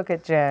 See, look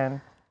at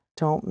Jen.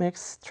 Don't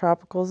mix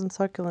tropicals and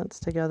succulents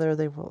together.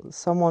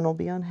 Someone will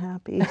be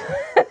unhappy.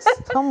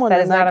 Someone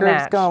in that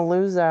group's gonna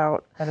lose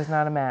out. That is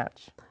not a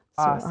match.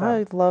 So Awesome.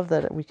 I love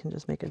that we can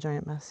just make a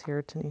giant mess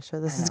here,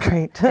 Tanisha. This is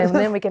great. And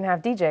then we can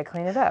have DJ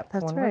clean it up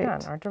when we're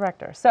done, our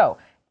director. So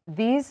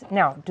these,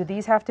 now, do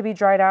these have to be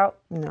dried out?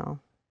 No.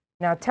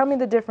 Now tell me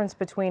the difference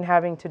between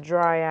having to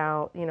dry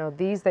out,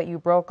 these that you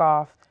broke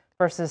off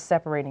versus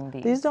separating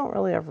these. These don't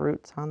really have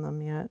roots on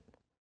them yet.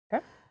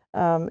 Okay.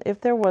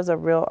 If there was a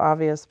real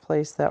obvious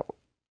place that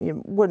it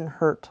wouldn't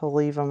hurt to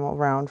leave them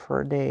around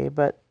for a day,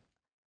 but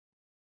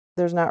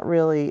there's not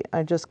really,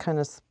 I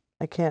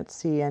can't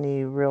see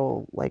any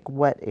real like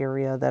wet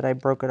area that I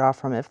broke it off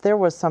from. If there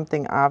was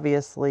something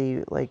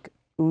obviously like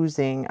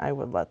oozing, I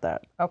would let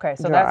that Okay,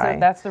 so dry.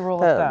 that's the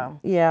rule of thumb.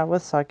 Yeah,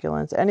 with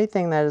succulents.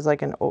 Anything that is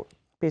like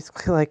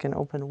basically like an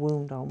open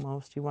wound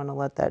almost, you want to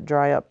let that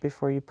dry up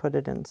before you put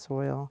it in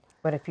soil.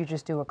 But if you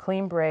just do a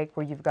clean break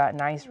where you've got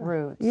nice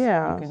roots, you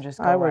can just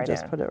go I would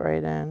just put it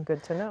right in.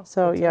 Good to know.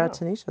 So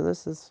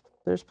Tanisha,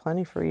 there's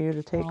plenty for you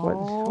to take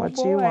what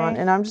you want.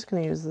 And I'm just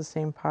going to use the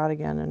same pot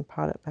again and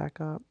pot it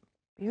back up.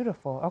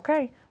 Beautiful.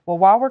 Okay. Well,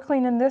 while we're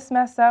cleaning this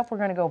mess up, we're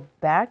going to go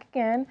back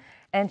again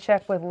and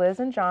check with Liz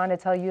and John to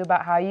tell you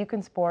about how you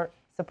can support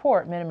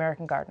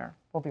Mid-American Gardener.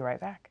 We'll be right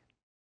back.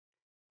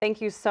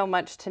 Thank you so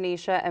much,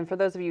 Tanisha. And for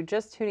those of you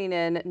just tuning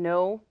in,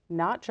 no,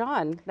 not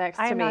John next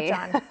to me. I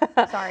am not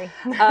John. Sorry.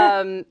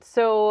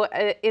 So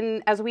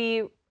as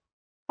we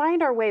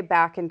find our way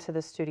back into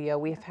the studio,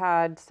 we've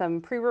had some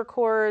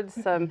pre-records,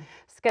 some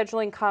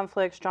scheduling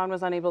conflicts. John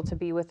was unable to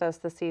be with us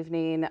this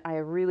evening. I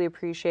really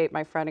appreciate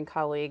my friend and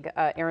colleague,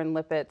 Aaron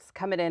Lippitz,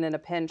 coming in a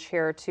pinch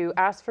here to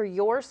ask for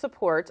your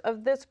support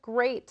of this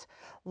great,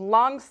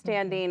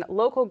 long-standing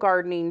local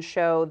gardening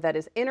show that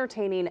is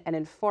entertaining and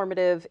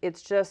informative.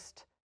 It's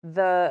just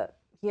the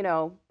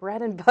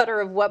bread and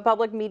butter of what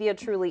public media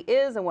truly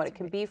is and what it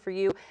can be for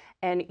you.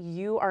 And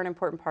you are an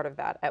important part of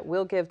that at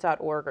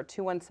willgive.org or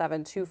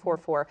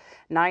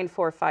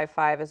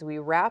 217-244-9455. As we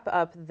wrap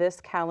up this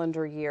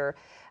calendar year,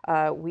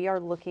 we are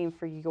looking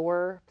for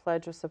your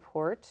pledge of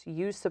support,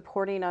 you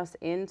supporting us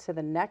into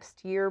the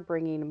next year,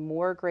 bringing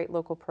more great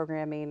local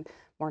programming,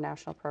 more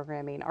national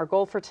programming. Our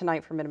goal for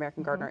tonight for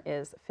Mid-American Gardener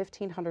is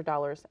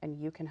 $1,500, and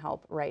you can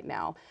help right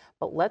now.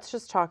 But let's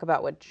just talk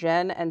about what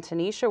Jen and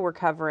Tanisha were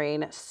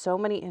covering. So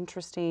many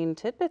interesting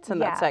tidbits in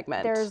that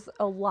segment. There's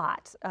a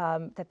lot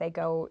that they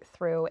go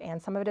through,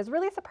 and some of it is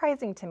really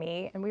surprising to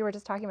me. And we were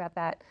just talking about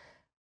that.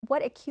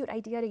 What a cute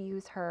idea to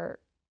use her.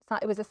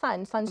 It was a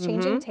son's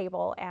changing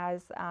table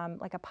as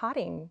like a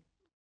potting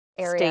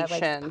area,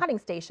 like potting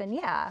station.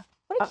 Yeah,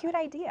 what a cute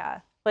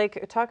idea.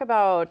 Like, talk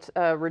about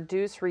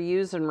reduce,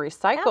 reuse, and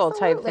recycle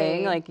type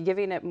thing, like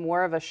giving it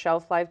more of a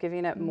shelf life,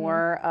 giving it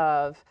more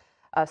of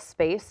a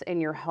space in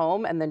your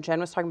home. And then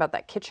Jen was talking about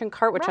that kitchen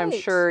cart, which I'm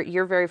sure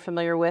you're very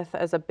familiar with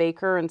as a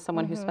baker and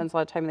someone who spends a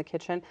lot of time in the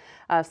kitchen.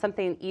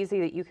 Something easy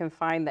that you can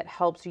find that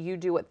helps you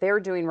do what they're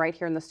doing right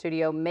here in the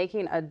studio,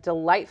 making a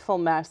delightful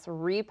mess,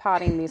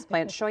 repotting these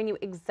plants, showing you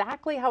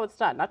exactly how it's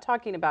done, not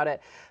talking about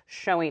it,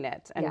 showing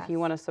it. And if you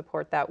want to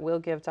support that,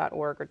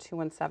 willgive.org or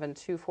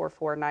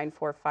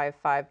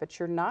 217-244-9455. But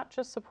you're not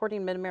just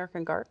supporting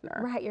Mid-American Gardener.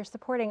 Right, you're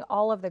supporting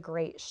all of the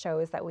great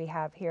shows that we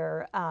have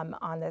here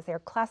on this.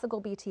 Classical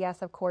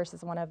BTS, of course,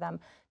 is one of them.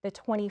 The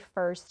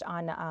 21st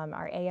on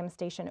our AM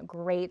station,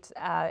 great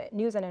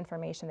news and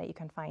information that you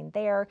can find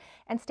there.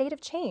 And State of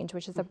Change,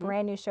 which is a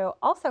brand new show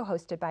also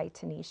hosted by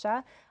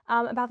Tanisha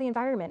about the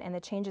environment and the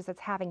changes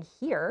it's having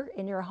here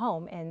in your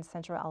home in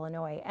Central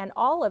Illinois. And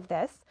all of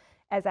this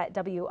is at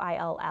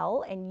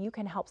WILL, and you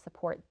can help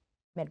support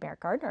Mid-American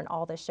Gardener and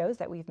all the shows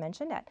that we've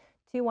mentioned at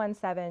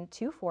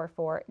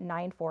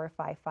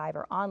 217-244-9455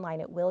 or online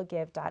at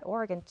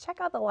willgive.org. And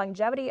check out the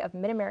longevity of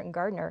Mid-American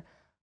Gardener,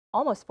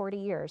 almost 40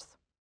 years.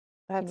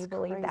 That's Can you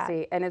believe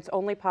crazy. that? And it's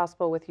only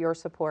possible with your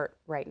support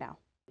right now.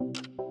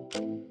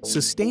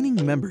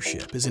 Sustaining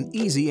membership is an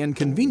easy and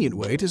convenient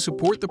way to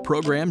support the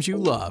programs you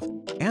love.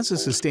 As a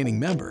sustaining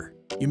member,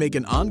 You make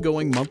an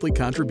ongoing monthly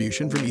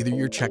contribution from either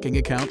your checking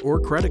account or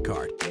credit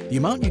card. The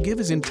amount you give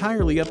is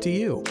entirely up to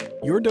you.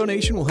 Your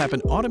donation will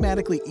happen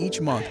automatically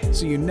each month,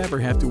 so you never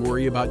have to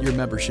worry about your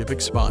membership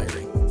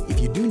expiring.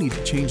 If you do need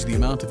to change the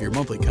amount of your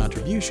monthly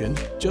contribution,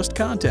 just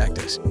contact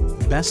us.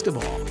 Best of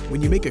all,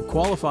 when you make a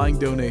qualifying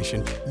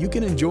donation, you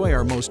can enjoy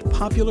our most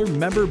popular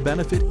member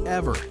benefit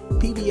ever,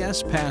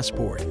 PBS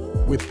Passport.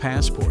 With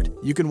Passport,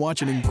 you can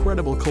watch an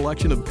incredible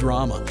collection of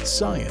drama,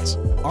 science,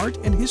 art,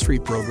 and history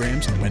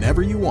programs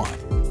whenever you want.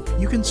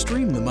 You can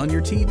stream them on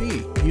your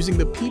TV using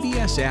the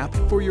PBS app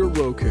for your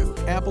Roku,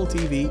 Apple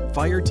TV,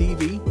 Fire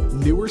TV,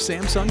 newer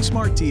Samsung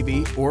Smart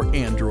TV, or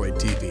Android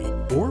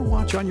TV, or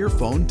watch on your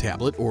phone,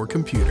 tablet, or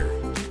computer.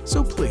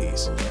 So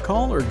please,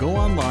 call or go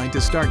online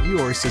to start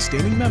your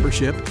sustaining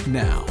membership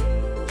now.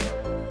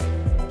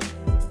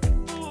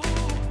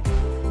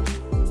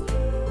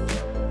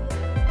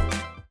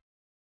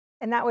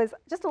 And that was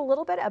just a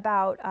little bit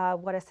about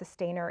what a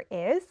sustainer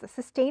is.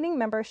 Sustaining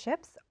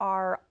memberships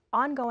are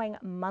ongoing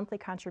monthly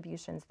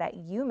contributions that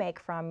you make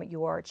from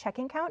your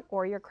checking account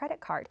or your credit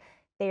card.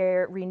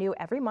 They renew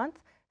every month,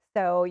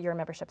 so your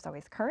membership's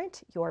always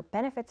current, your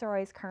benefits are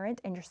always current,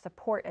 and your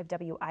support of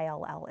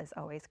WILL is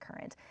always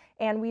current.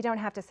 And we don't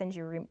have to send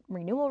you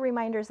renewal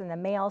reminders in the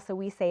mail, so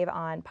we save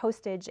on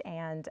postage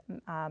and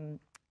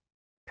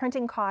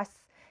printing costs,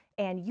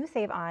 and you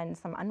save on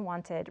some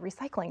unwanted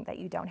recycling that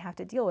you don't have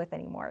to deal with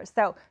anymore.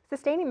 So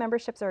sustaining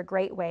memberships are a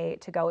great way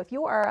to go. If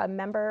you are a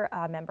member,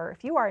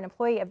 if you are an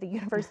employee of the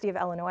University of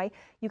Illinois,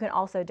 you can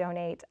also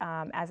donate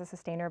as a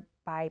sustainer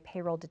by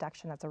payroll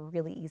deduction. That's a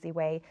really easy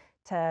way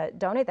to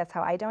donate. That's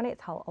how I donate.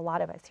 It's how a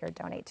lot of us here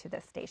donate to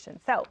this station.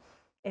 So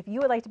if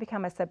you would like to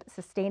become a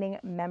sustaining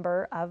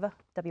member of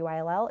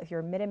WILL, if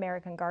you're a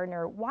Mid-American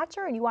Gardener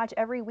watcher and you watch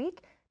every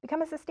week,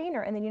 become a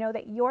sustainer, and then you know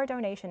that your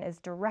donation is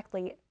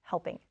directly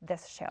helping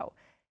this show.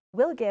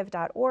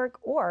 Willgive.org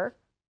or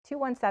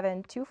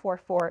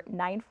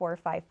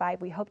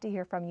 217-244-9455. We hope to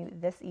hear from you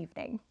this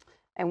evening.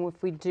 And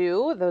if we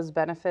do, those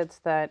benefits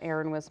that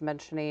Erin was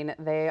mentioning,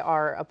 they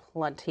are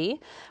aplenty,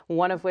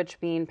 one of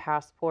which being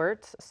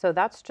Passport. So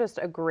that's just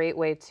a great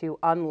way to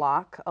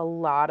unlock a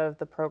lot of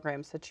the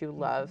programs that you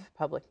love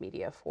public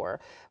media for,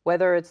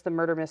 whether it's the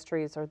murder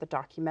mysteries or the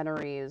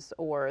documentaries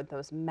or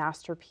those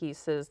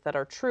masterpieces that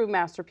are true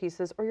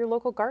masterpieces, or your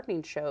local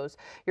gardening shows,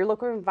 your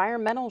local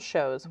environmental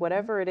shows,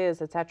 whatever it is,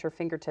 it's at your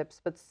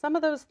fingertips. But some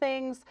of those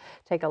things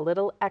take a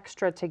little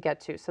extra to get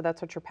to. So that's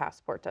what your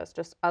Passport does,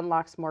 just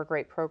unlocks more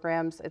great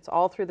programs. It's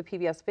all through the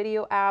PBS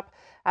Video app.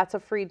 That's a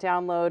free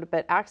download,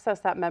 but access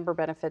that member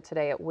benefit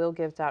today at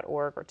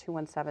willgive.org or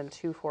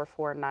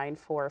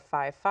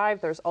 217-244-9455.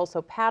 There's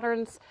also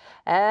Patterns.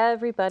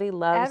 Everybody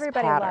loves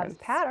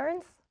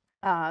Patterns.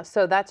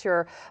 So that's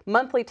your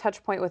monthly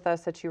touch point with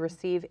us that you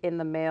receive in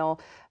the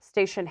mail,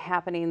 station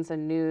happenings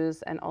and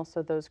news, and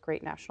also those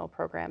great national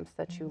programs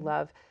that you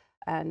love.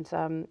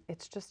 And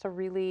it's just a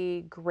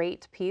really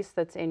great piece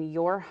that's in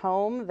your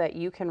home that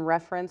you can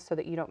reference so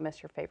that you don't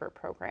miss your favorite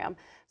program.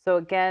 So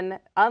again,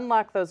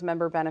 unlock those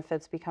member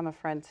benefits. Become a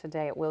friend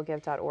today at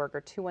willgive.org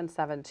or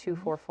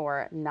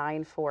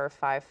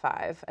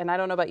 217-244-9455. And I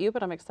don't know about you,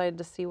 but I'm excited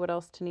to see what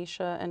else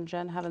Tanisha and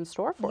Jen have in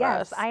store for us.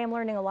 Yes, I am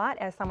learning a lot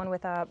as someone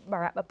with a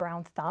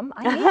brown thumb.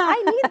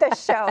 I need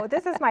this show.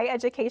 This is my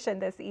education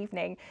this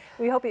evening.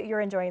 We hope that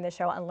you're enjoying the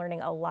show and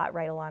learning a lot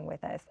right along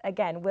with us.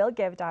 Again,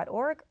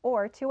 willgive.org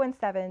or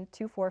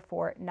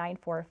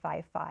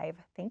 217-244-9455.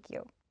 Thank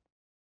you.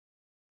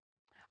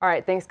 All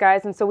right, thanks,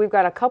 guys. And so we've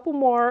got a couple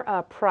more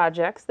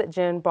projects that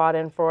Jen brought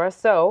in for us.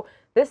 So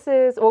this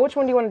is, well, which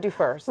one do you want to do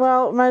first?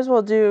 Well, might as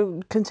well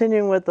do,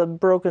 continuing with the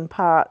broken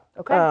pot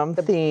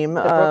theme.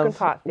 The broken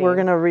pot theme. We're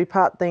going to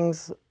repot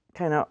things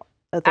kind of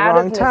at the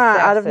wrong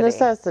time, out of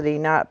necessity,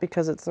 not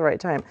because it's the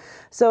right time.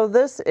 So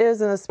this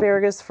is an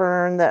asparagus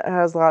fern that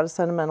has a lot of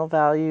sentimental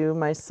value.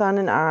 My son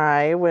and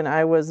I, when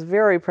I was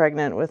very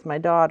pregnant with my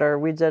daughter,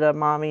 we did a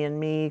Mommy and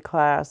Me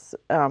class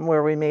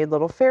where we made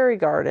little fairy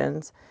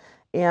gardens.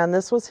 And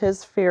this was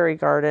his fairy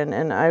garden,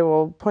 and I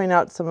will point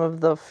out some of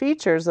the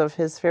features of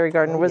his fairy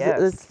garden.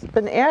 It's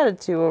been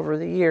added to over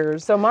the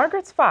years. So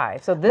Margaret's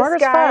 5. So this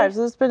Margaret's 5.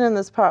 So it's been in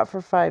this pot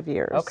for 5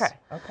 years. Okay.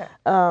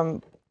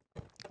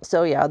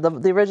 So yeah,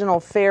 the original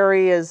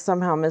fairy is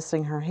somehow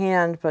missing her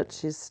hand, but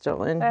she's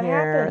still in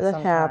here.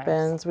 That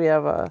happens. We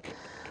have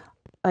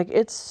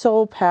it's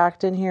so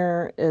packed in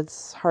here.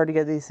 It's hard to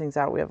get these things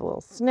out. We have a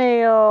little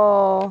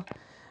snail.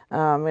 We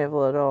have a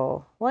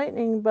little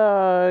lightning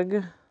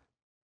bug.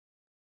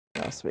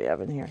 What else do we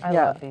have in here? I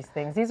love these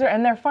things.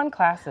 And they're fun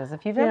classes.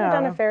 If you've ever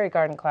done a fairy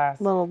garden class,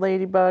 little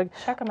ladybug.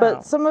 Check them out.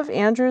 But some of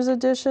Andrew's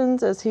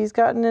additions, as he's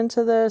gotten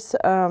into this,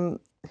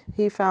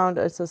 he found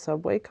it's a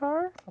subway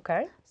car.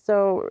 Okay.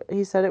 So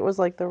he said it was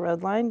like the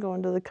Red Line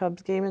going to the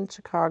Cubs game in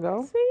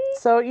Chicago. See?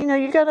 So,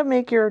 you got to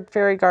make your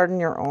fairy garden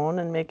your own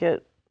and make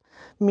it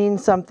mean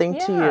something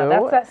to you.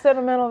 That's that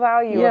sentimental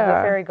value of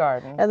the fairy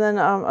garden. And then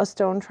a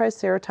stone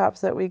triceratops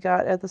that we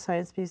got at the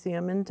Science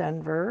Museum in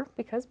Denver.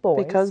 Because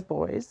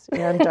boys.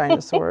 And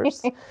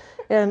dinosaurs.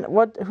 And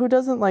who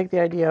doesn't like the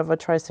idea of a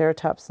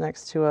Triceratops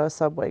next to a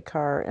subway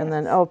car, and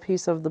then, oh,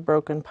 piece of the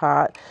broken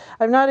pot.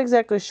 I'm not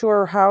exactly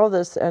sure how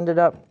this ended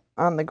up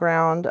on the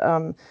ground.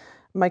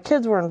 My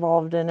kids were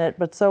involved in it,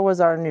 but so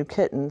was our new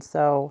kitten.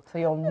 So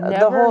you'll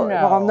never know.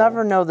 I'll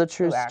never know the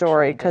true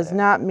story, because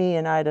not me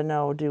and Ida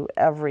No do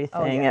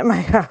everything at my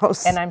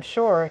house. And I'm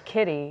sure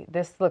Kitty,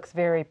 this looks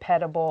very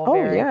pettable,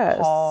 very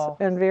tall.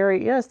 And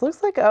very, yes, it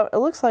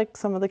looks like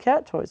some of the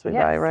cat toys we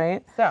buy,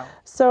 right?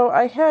 So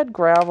I had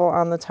gravel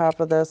on the top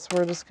of this.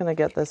 We're just going to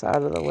get this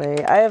out of the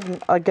way. I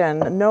have,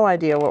 again, no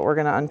idea what we're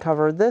going to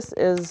uncover. This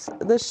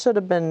should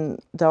have been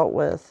dealt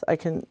with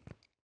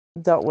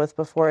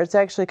before. It's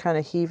actually kind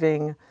of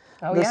heaving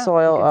the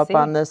soil up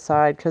on this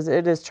side, because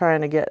it is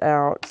trying to get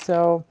out.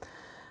 So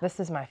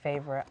this is my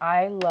favorite.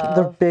 I love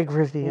the big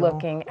reveal.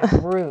 Looking at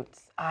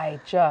roots. I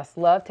just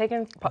love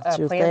taking plants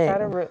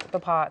out of the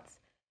pots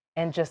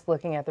and just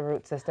looking at the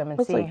root system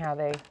and seeing how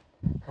they.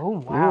 Oh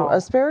wow!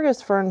 Asparagus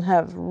fern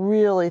have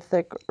really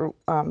thick,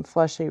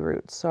 fleshy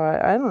roots. So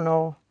I don't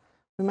know.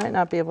 We might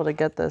not be able to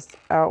get this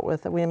out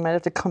with it. We might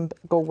have to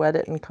go wet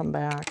it and come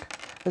back.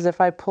 Because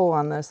if I pull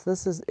on this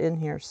is in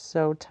here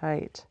so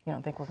tight. You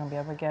don't think we're going to be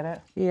able to get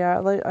it? Yeah,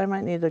 I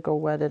might need to go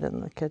wet it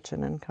in the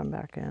kitchen and come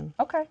back in.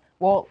 Okay.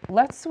 Well,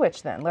 let's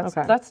switch then.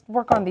 Let's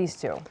work on these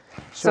two. Sure.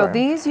 So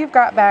these you've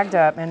got bagged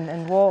up,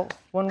 and we'll,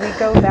 when we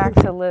go back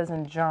to Liz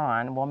and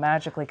John, we'll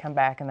magically come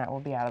back and that will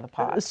be out of the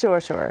pot.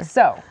 Sure.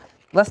 So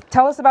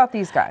tell us about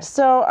these guys.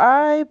 So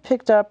I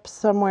picked up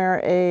somewhere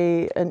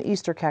an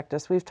Easter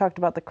cactus. We've talked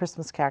about the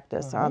Christmas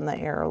cactus on the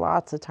air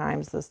lots of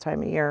times this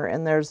time of year.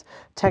 And there's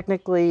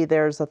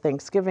a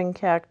Thanksgiving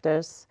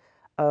cactus,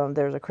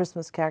 there's a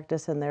Christmas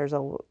cactus, and there's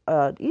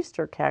a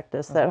Easter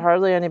cactus that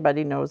hardly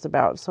anybody knows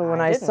about. So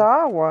when I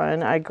saw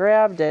one, I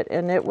grabbed it,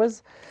 and it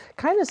was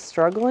kind of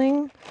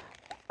struggling.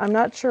 I'm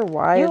not sure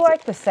why. You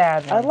like the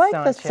sad ones, I like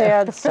the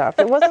sad stuff.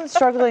 It wasn't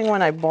struggling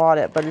when I bought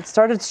it, but it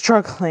started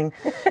struggling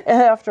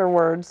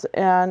afterwards.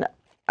 And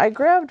I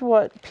grabbed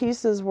what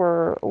pieces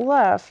were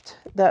left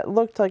that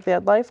looked like they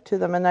had life to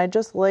them, and I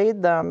just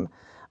laid them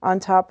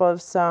on top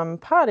of some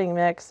potting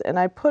mix, and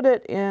I put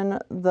it in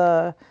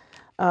the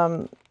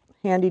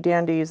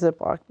handy-dandy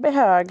Ziploc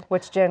bag.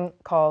 Which Jen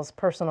calls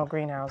personal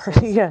greenhouse.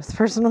 Yes,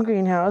 personal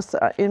greenhouse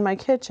in my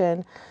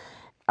kitchen.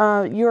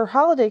 Your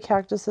holiday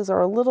cactuses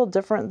are a little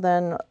different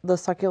than the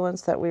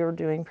succulents that we were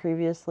doing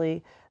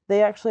previously.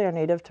 They actually are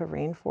native to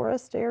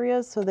rainforest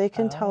areas, so they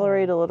can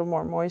tolerate a little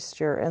more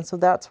moisture. And so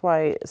that's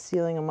why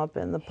sealing them up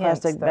in the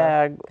plastic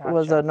bag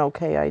was an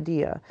okay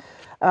idea.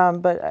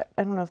 But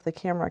I don't know if the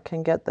camera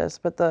can get this,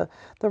 but the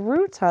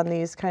roots on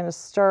these kind of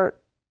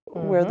start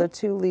where the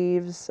two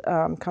leaves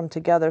come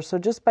together. So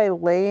just by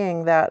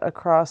laying that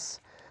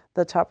across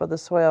the top of the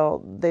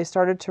soil, they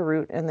started to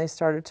root and they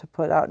started to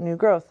put out new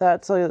growth.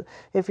 So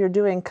if you're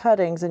doing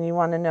cuttings and you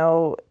want to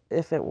know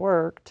if it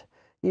worked,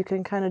 you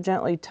can kind of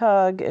gently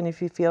tug, and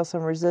if you feel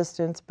some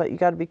resistance, but you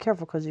got to be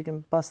careful because you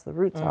can bust the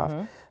roots off.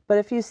 But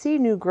if you see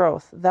new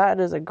growth, that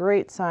is a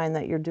great sign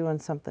that you're doing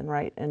something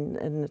right and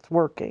it's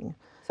working.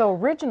 So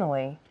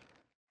originally,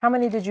 how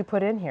many did you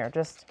put in here?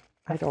 Just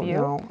a few? I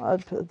don't know.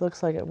 It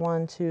looks like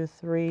 1, 2,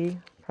 3,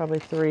 probably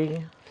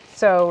 3.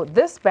 So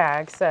this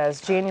bag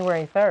says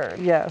January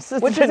 3rd. Yes,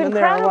 which is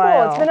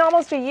incredible. It's been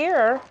almost a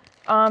year.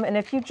 And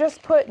if you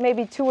just put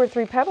maybe 2 or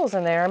 3 petals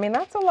in there, I mean,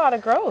 that's a lot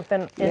of growth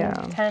in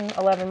 10,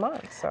 11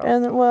 months. So.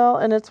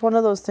 And it's one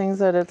of those things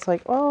that it's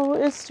like, oh,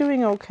 it's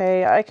doing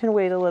okay. I can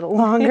wait a little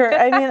longer.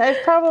 I mean,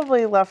 I've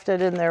probably left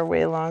it in there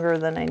way longer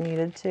than I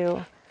needed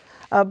to.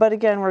 But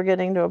again, we're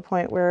getting to a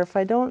point where if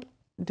I don't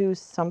do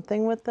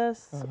something with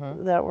this,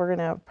 that we're going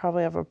to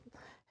probably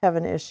have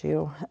an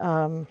issue.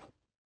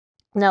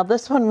 Now,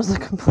 this one was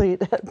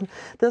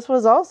this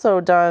was also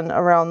done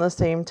around the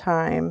same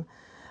time.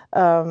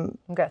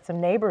 We've got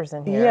some neighbors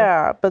in here.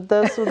 Yeah, but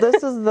this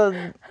is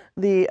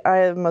I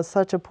am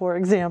such a poor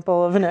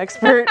example of an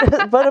expert,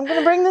 but I'm going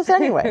to bring this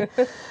anyway.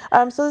 So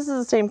this is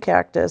the same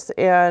cactus,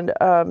 and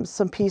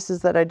some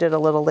pieces that I did a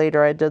little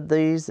later. I did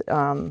these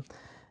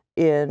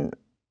in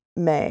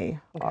May,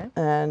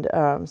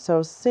 and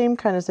so same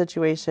kind of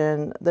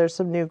situation. There's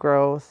some new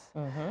growth.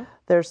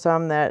 There's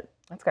some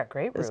that's got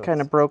great roots. It's kind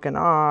of broken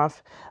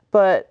off,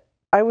 but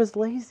I was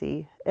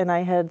lazy, and I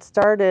had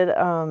started,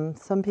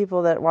 some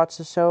people that watch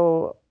the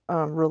show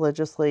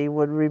religiously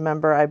would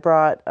remember I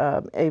brought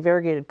a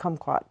variegated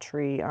kumquat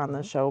tree on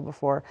the show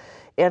before,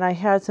 and I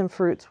had some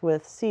fruits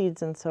with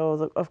seeds, and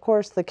so of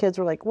course the kids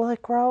were like, will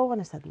it grow?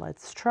 And I said,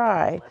 let's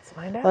try.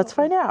 Let's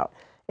find out.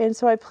 And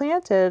so I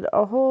planted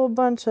a whole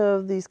bunch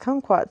of these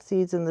kumquat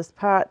seeds in this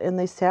pot, and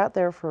they sat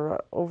there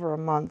for over a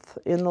month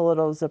in the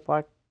little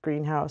Ziploc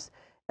greenhouse.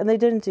 And they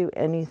didn't do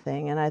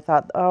anything. And I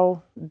thought,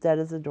 oh, dead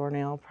as a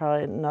doornail,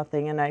 probably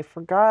nothing. And I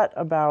forgot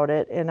about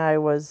it. And I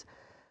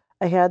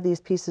had these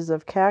pieces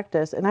of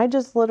cactus. And I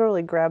just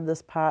literally grabbed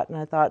this pot and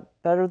I thought,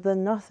 better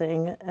than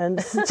nothing.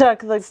 And stuck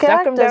the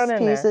cactus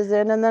pieces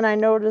in. And then I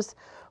noticed,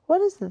 what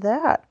is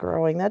that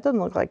growing? That doesn't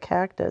look like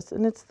cactus.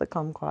 And it's the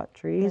kumquat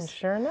trees. And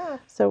sure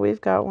enough. So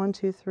we've got 1,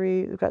 2,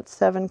 3, we've got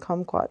 7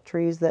 kumquat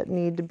trees that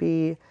need to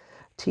be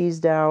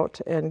teased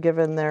out and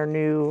given their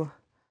new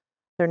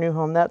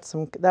home. That's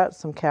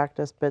some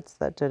cactus bits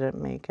that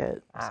didn't make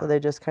it. So they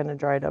just kind of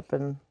dried up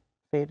and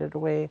faded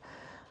away.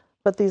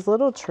 But these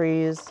little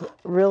trees,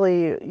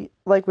 really,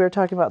 like we were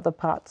talking about the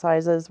pot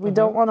sizes, we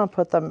don't want to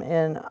put them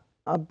in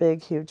a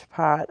big, huge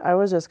pot. I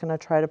was just going to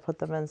try to put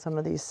them in some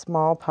of these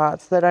small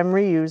pots that I'm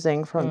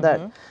reusing from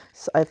that.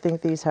 I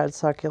think these had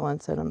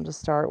succulents in them to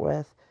start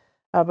with.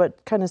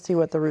 But kind of see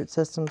what the root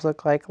systems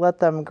look like. Let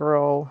them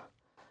grow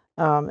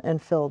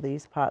and fill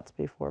these pots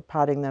before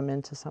potting them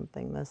into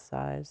something this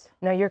size.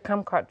 Now, your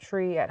kumquat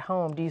tree at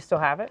home, do you still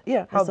have it?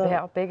 Yeah.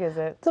 How big is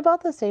it? It's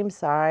about the same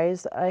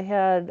size. I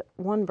had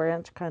one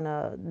branch kind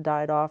of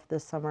died off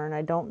this summer, and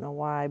I don't know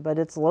why, but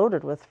it's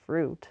loaded with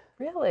fruit.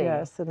 Really?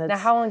 Yes. And now,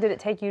 how long did it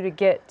take you to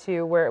get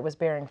to where it was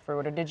bearing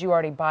fruit, or did you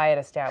already buy it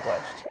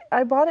established?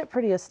 I bought it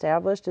pretty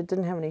established. It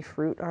didn't have any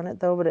fruit on it,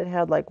 though, but it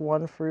had like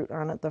one fruit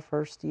on it the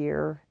first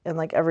year, and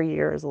like every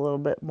year is a little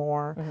bit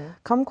more.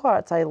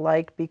 Kumquats I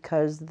like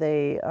because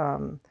they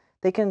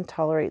can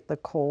tolerate the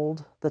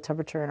cold, the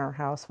temperature in our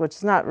house, which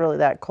is not really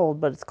that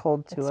cold, but it's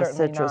cold to a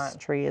citrus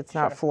tree. It's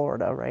not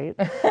Florida, right?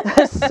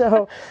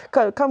 So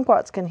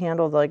kumquats can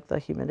handle like the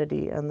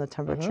humidity and the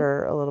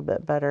temperature a little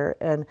bit better.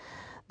 And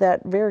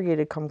that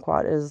variegated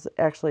kumquat is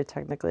actually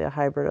technically a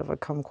hybrid of a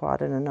kumquat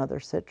and another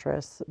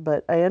citrus,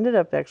 but I ended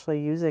up actually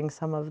using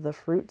some of the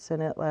fruits in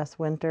it last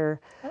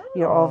winter.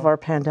 You know, all of our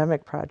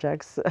pandemic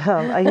projects.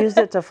 I used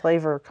it to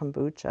flavor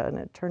kombucha, and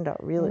it turned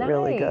out really,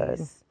 really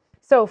good.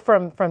 So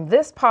from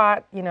this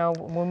pot, you know,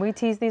 when we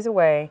tease these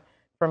away,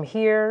 from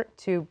here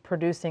to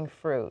producing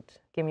fruit,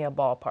 give me a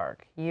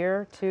ballpark.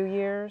 Year, 2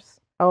 years?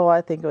 Oh,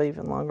 I think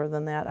even longer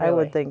than that. Really? I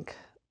would think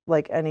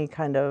like any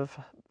kind of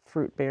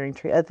fruit-bearing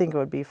tree, I think it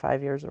would be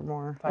 5 years or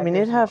more. I mean,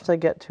 it'd have to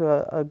get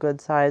to a good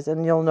size,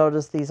 and you'll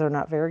notice these are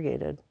not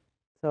variegated.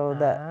 So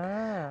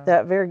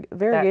that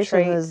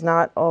variegation is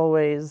not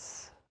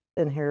always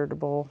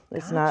inheritable.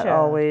 It's not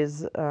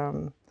always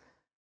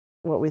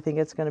what we think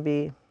it's going to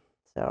be.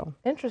 So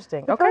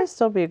interesting. It'll probably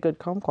still be a good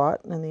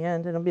kumquat in the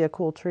end. It'll be a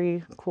cool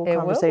tree, cool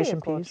conversation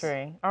piece.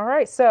 Tree. All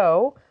right.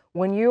 So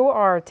when you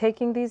are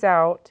taking these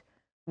out,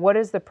 what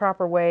is the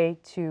proper way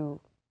to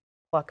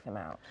pluck them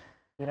out?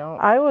 You don't.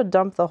 I would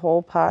dump the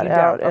whole pot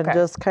out and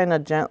just kind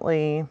of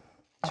gently.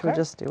 Should we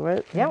just do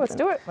it? Yeah, let's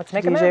do it. Let's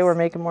make a mess. DJ, we're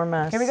making more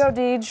mess. Here we go,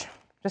 Deej.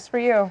 Just for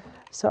you.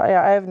 So I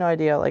have no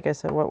idea, like I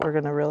said, what we're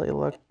going to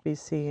really be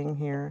seeing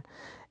here.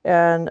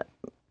 And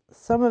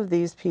some of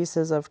these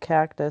pieces of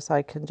cactus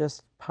I can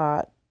just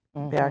pot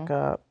back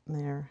up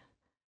there.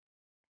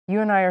 You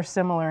and I are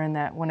similar in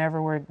that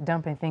whenever we're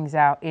dumping things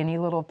out, any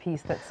little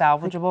piece that's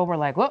salvageable, we're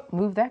like, whoop,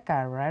 move that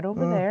guy right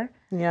over there.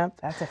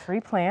 Yep. That's a free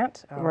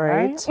plant. All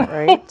right.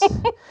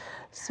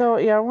 So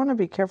yeah, I want to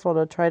be careful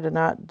to try to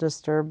not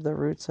disturb the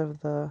roots of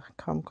the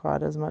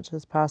kumquat as much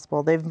as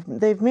possible.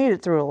 They've made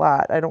it through a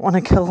lot. I don't want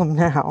to kill them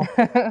now.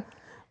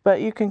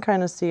 But you can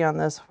kind of see on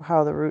this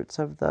how the roots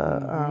of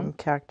the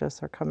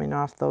cactus are coming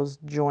off those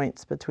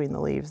joints between the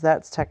leaves.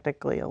 That's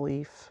technically a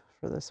leaf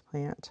for this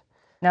plant.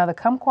 Now the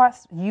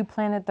kumquats, you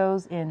planted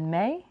those in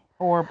May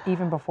or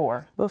even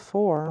before?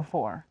 Before.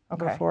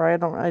 Okay. Before.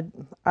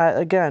 I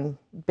again,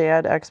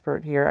 bad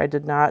expert here. I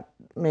did not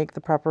make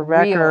the proper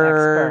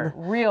record.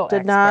 Real expert.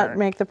 Did not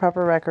make the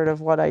proper record of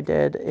what I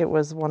did. It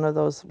was one of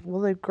those, will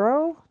they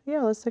grow?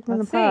 Yeah, let's stick them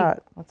in the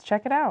pot. Let's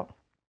check it out.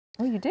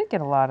 Oh, you did get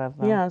a lot of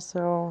them. Yeah,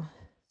 so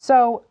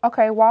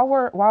okay, while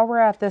we're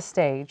at this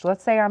stage,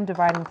 let's say I'm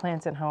dividing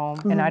plants at home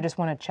and I just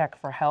want to check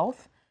for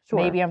health. Sure.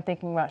 Maybe I'm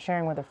thinking about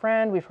sharing with a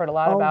friend. We've heard a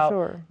lot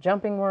about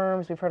jumping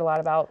worms. We've heard a lot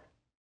about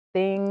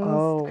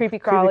things, creepy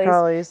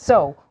crawlies.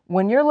 So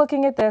when you're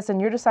looking at this and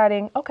you're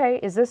deciding, okay,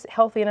 is this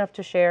healthy enough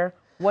to share?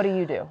 What do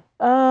you do?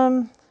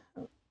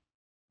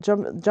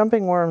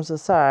 Jumping worms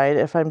aside,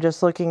 if I'm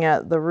just looking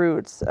at the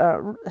roots,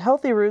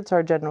 healthy roots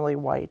are generally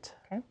white,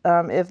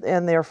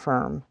 and they're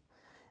firm.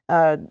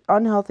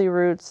 Unhealthy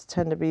roots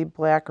tend to be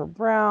black or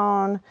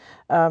brown.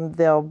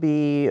 They'll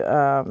be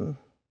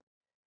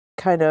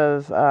kind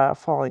of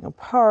falling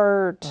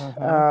apart.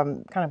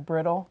 Kind of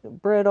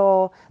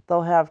brittle.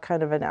 They'll have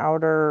kind of an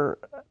outer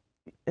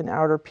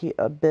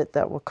bit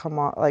that will come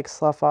off, like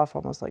slough off,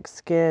 almost like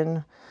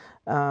skin.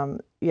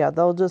 Yeah,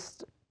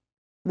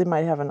 they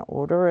might have an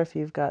odor. If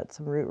you've got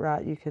some root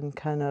rot, you can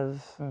kind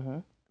of,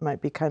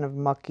 might be kind of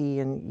mucky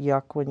and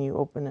yuck when you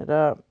open it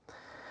up.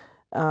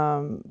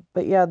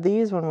 But yeah,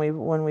 these,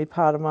 when we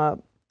pot them up,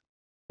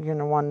 you're going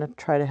to want to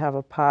try to have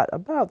a pot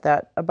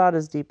about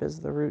as deep as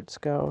the roots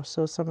go.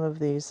 So some of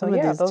these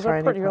those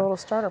are pretty little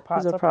starter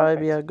pots. Those will probably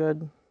be a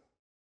good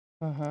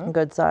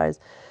size.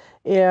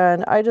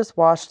 And I just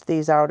washed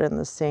these out in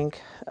the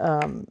sink.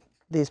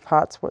 These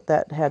pots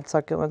that had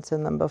succulents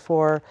in them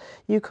before.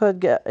 You could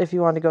get, if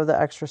you want to go the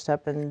extra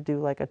step and do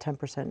like a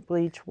 10%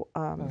 bleach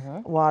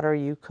water,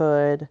 you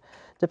could,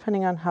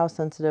 depending on how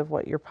sensitive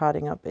what you're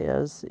potting up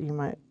is, you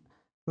might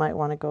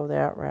want to go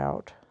that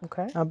route.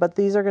 Okay. But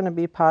these are going to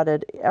be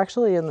potted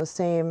actually in the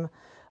same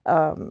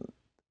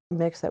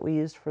mix that we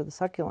used for the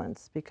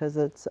succulents, because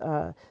it's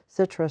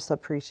citrus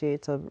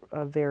appreciates a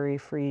very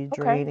free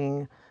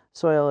draining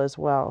soil as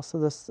well.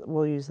 So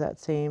we'll use that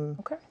same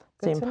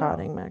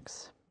potting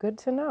mix. Good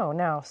to know.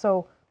 Now,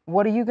 so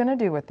what are you going to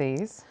do with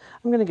these?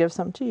 I'm going to give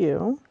some to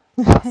you.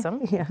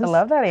 Awesome. Yes. I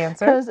love that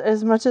answer. Because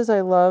as much as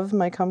I love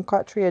my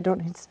kumquat tree, I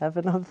don't need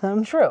 7 of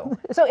them. True.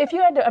 So if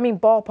you had to,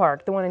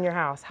 ballpark, the one in your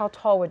house, how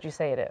tall would you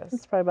say it is?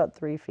 It's probably about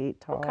 3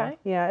 feet tall. Okay.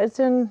 Yeah, it's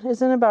in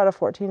about a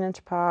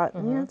 14-inch pot.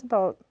 And yeah, it's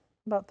about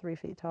 3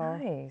 feet tall.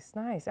 Nice,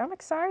 nice. I'm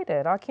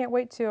excited. I can't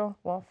wait till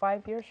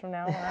 5 years from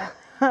now.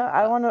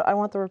 I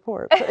want the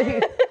report.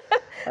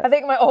 I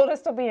think my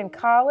oldest will be in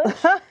college.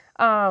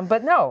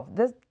 But no,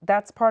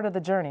 that's part of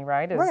the journey,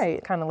 right?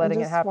 Right. Kind of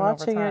letting it happen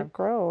over time. Watching it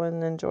grow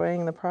and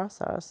enjoying the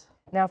process.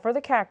 Now for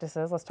the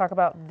cactuses, let's talk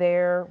about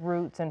their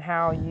roots and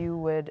how you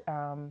would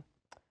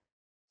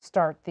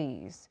start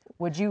these.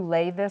 Would you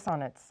lay this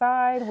on its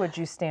side? Would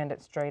you stand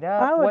it straight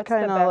up? I would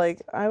kind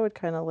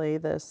of lay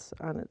this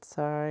on its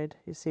side.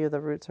 You see the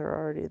roots are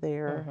already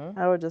there. Mm-hmm.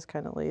 I would just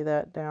kind of lay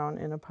that down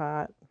in a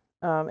pot.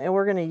 And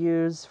we're going to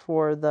use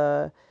for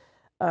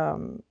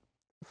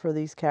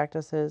these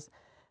cactuses,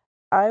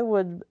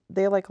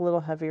 they like a little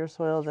heavier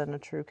soil than a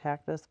true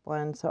cactus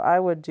blend. So I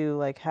would do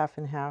like half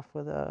and half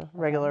with a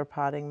regular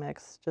potting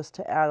mix just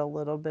to add a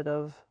little bit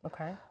of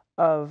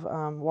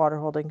water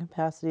holding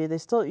capacity.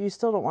 You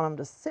still don't want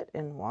them to sit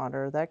in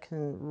water. That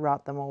can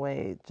rot them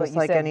away, just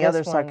like any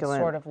other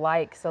succulent. Sort of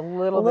likes a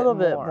little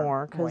bit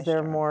more because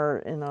they're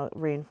more in a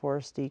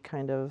rainforesty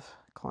kind of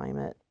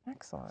climate.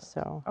 Excellent.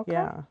 So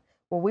yeah.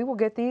 Well, we will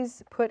get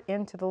these put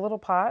into the little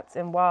pots,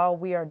 and while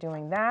we are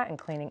doing that and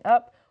cleaning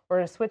up, we're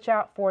going to switch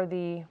out for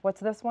what's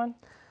this one?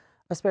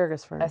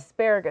 Asparagus fern.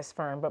 Asparagus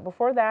fern. But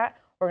before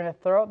that, we're going to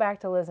throw it back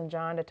to Liz and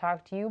John to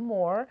talk to you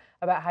more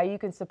about how you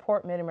can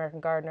support Mid-American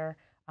Gardener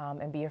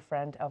and be a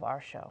friend of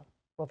our show.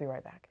 We'll be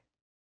right back.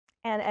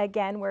 And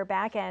again, we're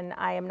back, and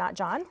I am not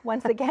John.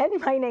 Once again,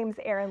 my name's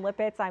Erin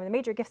Lippitz. I'm the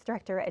Major Gifts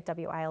Director at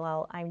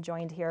WILL. I'm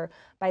joined here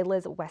by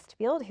Liz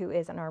Westfield, who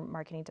is in our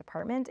marketing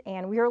department,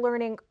 and we are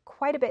learning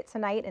quite a bit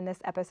tonight in this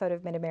episode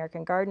of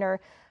Mid-American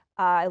Gardener.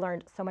 I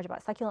learned so much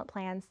about succulent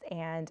plants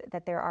and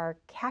that there are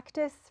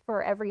cactus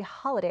for every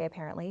holiday,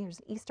 apparently. There's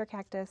an Easter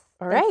cactus,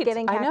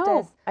 Thanksgiving cactus. I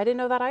know. I didn't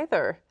know that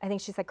either. I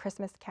think she said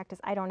Christmas cactus.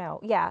 I don't know.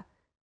 Yeah.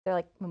 They're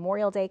like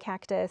Memorial Day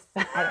cactus.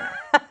 I don't know.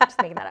 I'm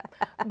just making that up.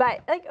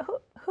 But like,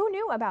 who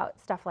knew about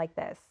stuff like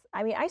this?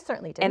 I mean, I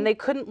certainly didn't. And they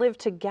couldn't live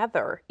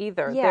together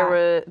either.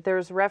 Yeah.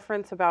 There's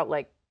reference about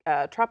like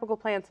tropical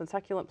plants and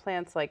succulent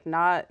plants like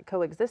not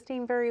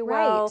coexisting very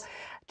well. Right.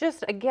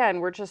 Just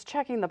again, we're just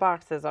checking the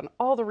boxes on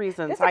all the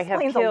reasons this I have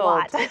killed a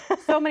lot.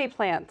 so many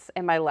plants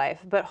in my life.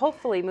 But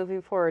hopefully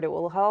moving forward, it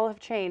will all have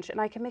changed and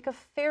I can make a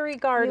fairy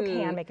garden.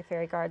 You can make a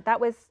fairy garden.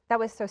 That was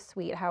so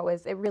sweet.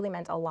 It really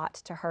meant a lot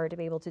to her to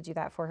be able to do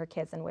that for her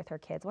kids and with her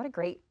kids. What a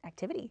great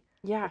activity.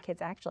 Yeah. For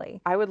kids, actually.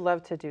 I would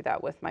love to do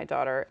that with my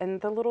daughter. And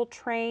the little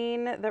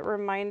train that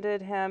reminded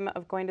him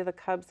of going to the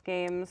Cubs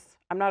games.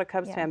 I'm not a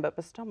Cubs fan,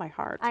 but still my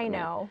heart. I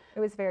know.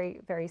 It was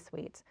very, very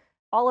sweet.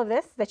 All of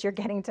this that you're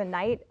getting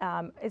tonight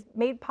is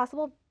made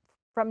possible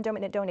from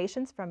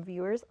donations from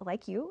viewers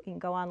like you. You can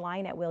go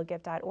online at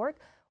willgive.org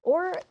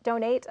or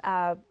donate,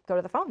 go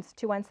to the phones,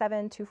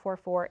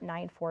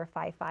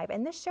 217-244-9455.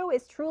 And this show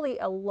is truly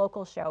a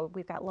local show.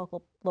 We've got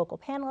local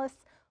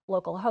panelists,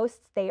 local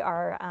hosts. They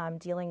are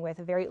dealing with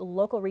very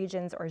local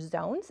regions or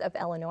zones of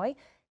Illinois,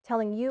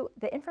 telling you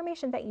the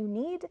information that you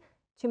need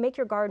to make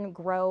your garden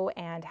grow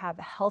and have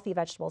healthy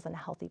vegetables and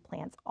healthy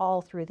plants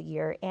all through the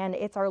year. And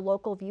it's our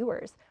local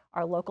viewers,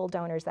 our local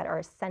donors that are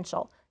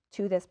essential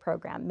to this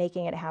program,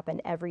 making it happen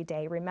every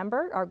day.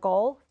 Remember, our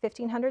goal,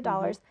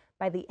 $1,500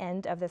 by the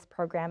end of this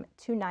program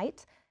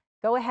tonight.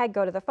 Go ahead,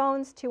 go to the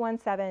phones,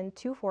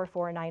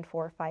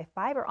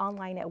 217-244-9455 or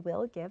online at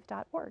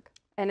willgive.org.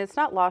 And it's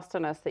not lost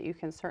on us that you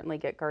can certainly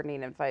get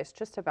gardening advice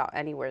just about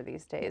anywhere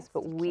these days, yes,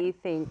 but we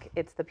think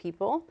it's the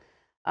people,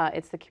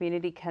 it's the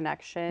community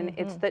connection,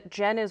 it's that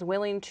Jen is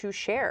willing to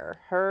share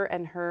her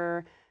and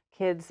her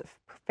kids'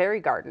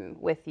 fairy garden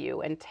with you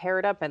and tear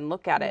it up and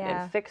look at it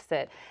and fix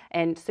it.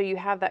 And so you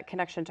have that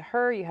connection to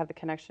her, you have the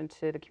connection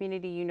to the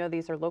community, you know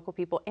these are local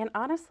people. And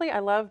honestly, I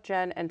love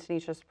Jen and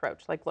Tanisha's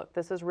approach. Like, look,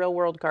 this is real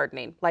world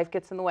gardening. Life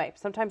gets in the way.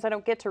 Sometimes I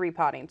don't get to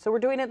repotting. So we're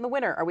doing it in the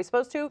winter. Are we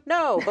supposed to?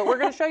 No, but we're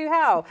going to show you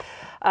how.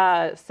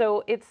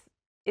 So it's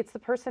the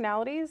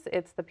personalities,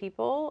 it's the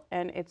people,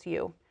 and it's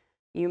you.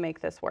 You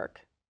make this work.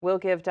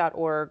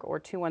 Willgive.org or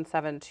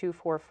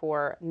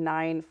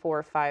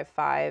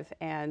 217-244-9455.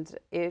 And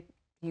if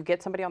you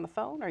get somebody on the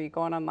phone or you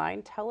go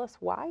online, tell us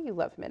why you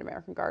love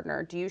Mid-American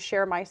Gardener. Do you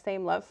share my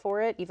same love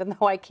for it, even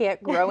though I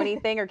can't grow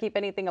anything or keep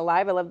anything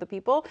alive? I love the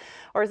people.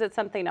 Or is it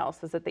something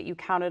else? Is it that you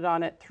counted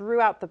on it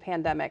throughout the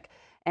pandemic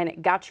and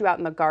it got you out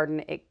in the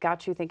garden? It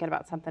got you thinking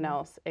about something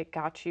else. It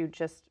got you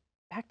just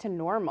back to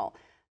normal.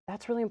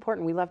 That's really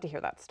important. We love to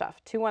hear that stuff.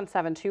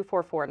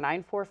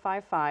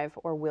 217-244-9455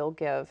 or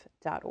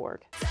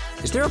willgive.org.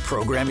 Is there a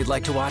program you'd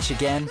like to watch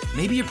again?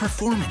 Maybe a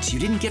performance you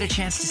didn't get a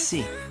chance to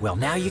see? Well,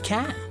 now you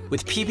can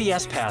with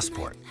PBS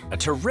Passport, a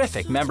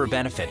terrific member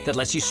benefit that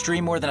lets you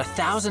stream more than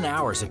 1,000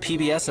 hours of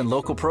PBS and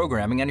local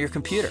programming on your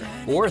computer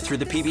or through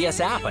the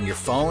PBS app on your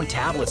phone,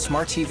 tablet,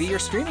 smart TV, or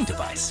streaming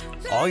device.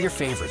 All your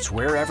favorites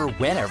wherever,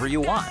 whenever you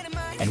want.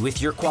 And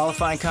with your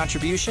qualifying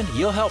contribution,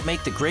 you'll help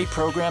make the great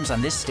programs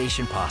on this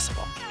station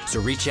possible. So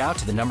reach out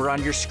to the number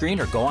on your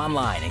screen or go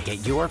online and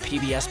get your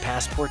PBS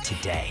Passport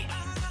today.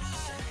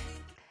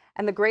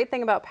 And the great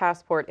thing about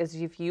Passport is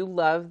if you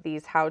love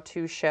these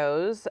how-to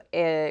shows,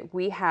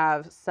 we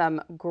have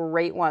some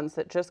great ones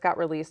that just got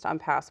released on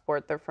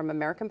Passport. They're from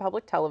American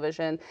Public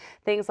Television,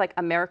 things like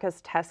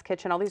America's Test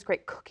Kitchen, all these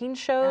great cooking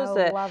shows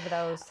that love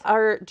those.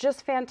 Are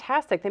just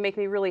fantastic. They make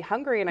me really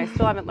hungry and I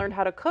still haven't learned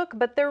how to cook,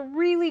 but they're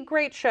really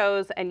great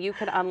shows and you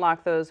can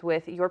unlock those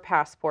with your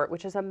Passport,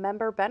 which is a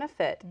member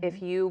benefit.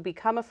 If you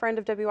become a friend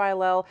of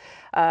WILL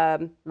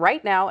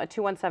right now at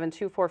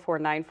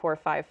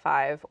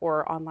 217-244-9455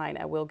 or online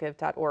at willgive.org.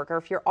 Or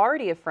if you're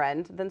already a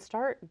friend, then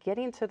start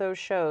getting to those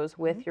shows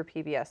with your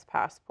PBS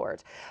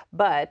Passport.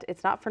 But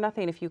it's not for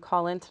nothing if you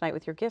call in tonight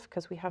with your gift,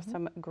 because we have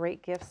some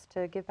great gifts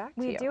to give back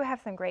to you. We do have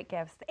some great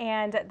gifts,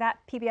 and that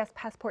PBS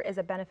Passport is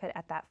a benefit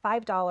at that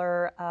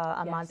 $5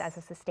 a month as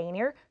a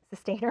sustainer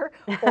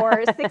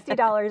or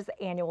 $60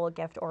 annual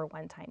gift or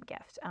one-time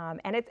gift.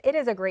 And it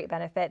is a great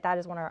benefit. That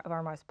is one of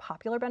our most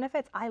popular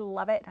benefits. I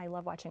love it. I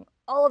love watching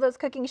all of those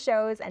cooking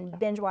shows and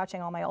binge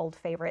watching all my old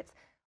favorites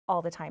all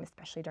the time,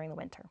 especially during the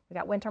winter. We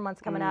got winter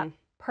months coming up.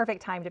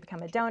 Perfect time to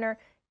become a donor,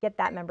 get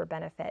that member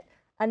benefit.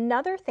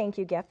 Another thank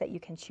you gift that you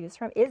can choose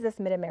from is this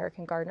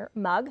Mid-American Gardener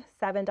mug,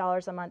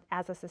 $7 a month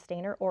as a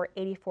sustainer or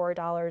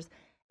 $84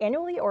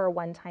 annually or a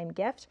one-time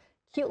gift.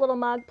 Cute little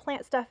mug,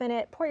 plant stuff in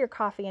it, pour your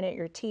coffee in it,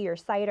 your tea, your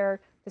cider.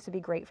 This would be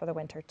great for the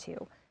winter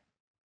too.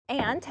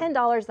 And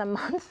 $10 a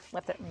month,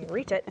 let me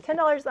reach it,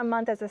 $10 a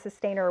month as a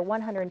sustainer or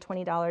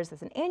 $120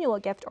 as an annual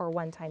gift or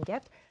one-time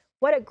gift.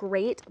 What a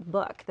great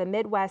book, the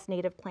Midwest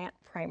Native Plant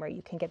Primer.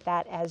 You can get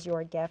that as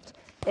your gift.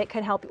 It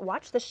can help you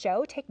watch the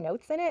show, take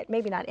notes in it,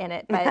 maybe not in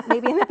it, but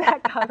maybe in the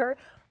back cover.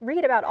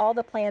 Read about all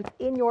the plants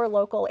in your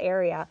local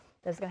area.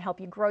 That's going to help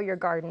you grow your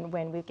garden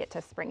when we get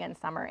to spring and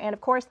summer. And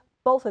of course,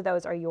 both of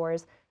those are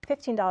yours,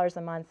 $15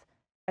 a month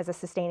as a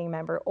sustaining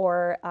member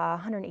or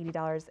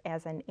 $180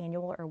 as an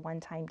annual or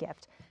one-time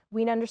gift.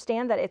 We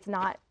understand that it's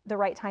not the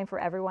right time for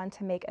everyone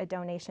to make a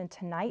donation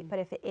tonight, but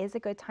if it is a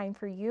good time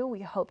for you,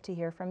 we hope to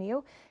hear from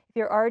you. If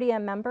you're already a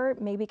member,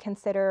 maybe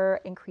consider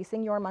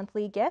increasing your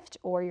monthly gift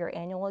or your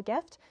annual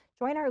gift.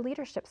 Join our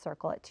leadership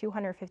circle at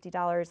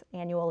 $250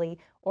 annually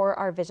or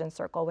our vision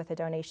circle with a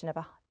donation of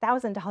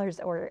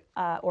 $1,000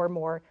 or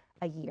more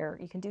a year.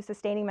 You can do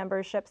sustaining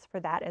memberships for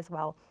that as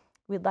well.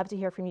 We'd love to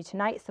hear from you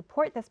tonight.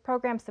 Support this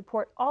program,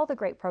 support all the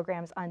great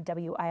programs on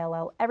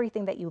WILL,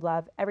 everything that you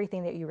love,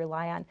 everything that you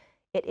rely on.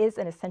 It is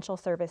an essential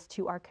service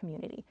to our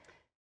community.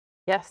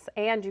 Yes,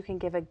 and you can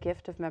give a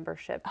gift of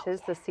membership. Tis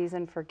the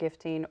season for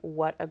gifting.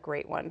 What a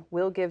great one.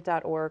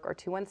 Willgive.org or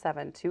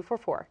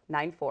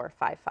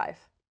 217-244-9455.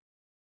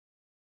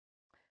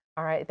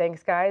 All right,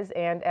 thanks, guys.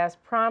 And as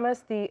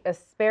promised, the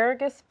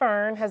asparagus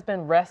fern has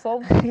been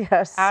wrestled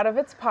out of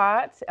its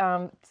pot.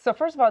 So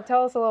first of all,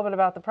 tell us a little bit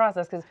about the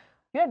process, because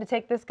you had to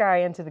take this guy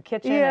into the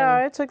kitchen. Yeah,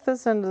 I took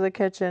this into the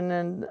kitchen,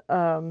 and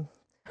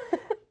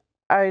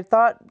I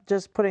thought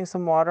just putting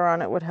some water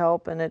on it would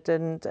help, and it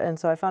didn't. And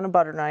so I found a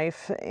butter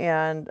knife,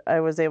 and I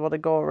was able to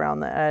go around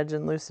the edge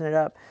and loosen it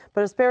up.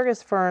 But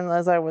asparagus fern,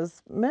 as I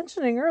was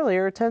mentioning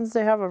earlier, tends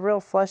to have a real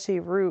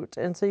fleshy root,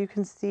 and so you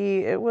can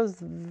see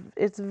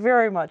it's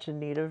very much in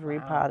need of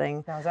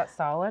repotting. Now, is that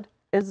solid?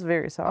 It's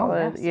very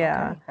solid. Oh, yes,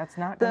 yeah. Okay. That's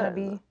not going to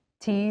be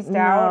teased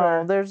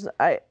out. No, there's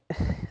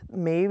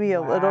maybe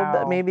a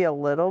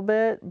little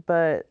bit,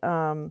 but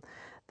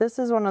this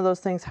is one of those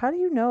things. How do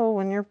you know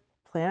when your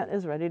plant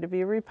is ready to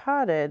be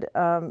repotted?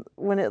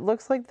 When it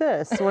looks like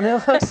this, when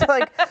it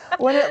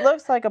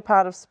looks like a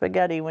pot of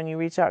spaghetti when you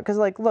reach out, because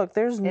look,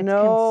 there's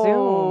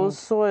no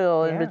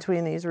soil in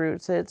between these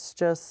roots. It's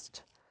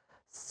just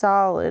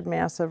solid,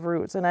 massive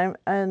roots.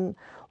 And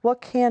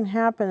what can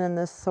happen in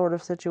this sort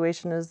of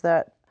situation is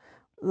that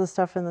the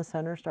stuff in the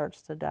center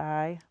starts to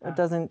die. It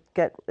doesn't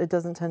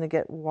tend to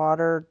get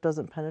water,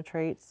 doesn't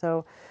penetrate.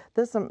 So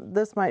this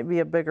might be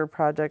a bigger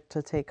project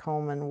to take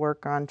home and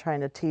work on, trying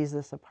to tease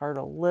this apart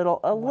a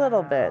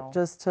little bit,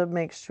 just to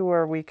make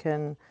sure we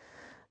can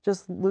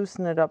just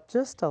loosen it up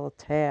just a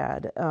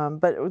tad.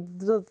 But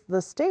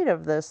the state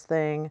of this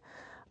thing,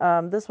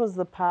 this was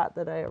the pot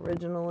that I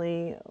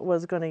originally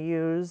was going to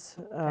use.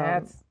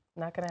 That's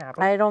not going to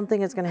happen. I don't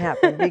think it's going to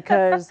happen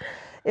because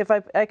if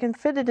I can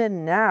fit it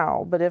in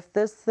now, but if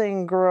this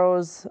thing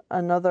grows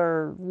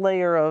another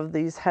layer of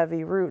these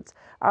heavy roots,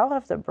 I'll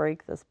have to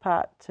break this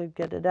pot to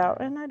get it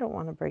out, and I don't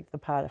want to break the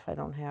pot if I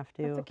don't have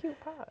to. That's a cute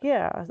pot.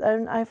 Yeah,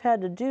 and I've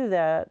had to do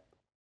that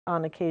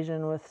on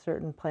occasion with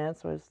certain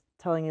plants. I was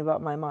telling you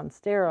about my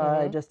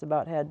Monstera. I just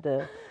about had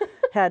to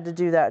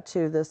do that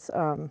too this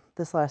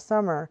last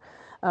summer.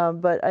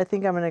 But I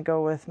think I'm going to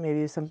go with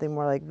maybe something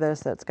more like this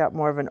that's got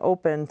more of an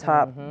open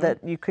top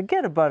that you could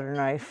get a butter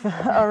knife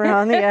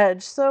around the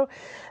edge. So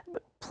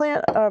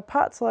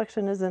pot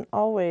selection isn't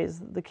always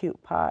the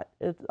cute pot.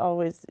 It's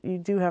always, you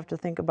do have to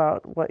think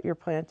about what you're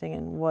planting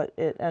and what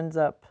it ends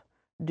up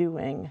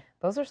doing.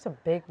 Those are some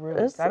big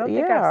roots. I don't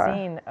think I've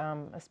seen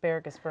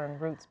asparagus fern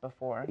roots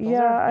before. Those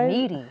are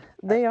meaty.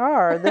 They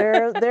are.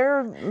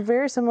 They're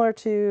very similar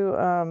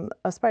to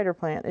a spider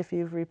plant if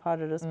you've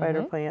repotted a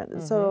spider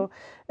plant. So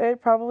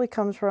it probably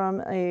comes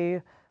from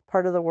a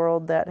part of the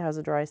world that has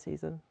a dry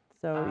season.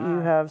 So you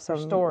have some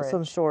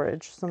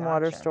storage, some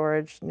water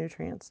storage,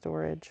 nutrient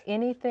storage.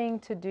 Anything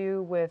to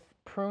do with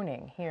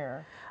pruning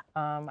here?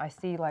 I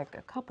see like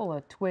a couple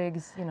of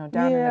twigs, you know,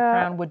 down in the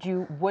crown.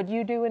 Would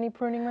you do any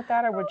pruning with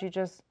that, or would you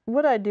just?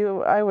 What I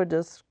do, I would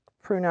just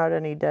prune out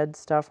any dead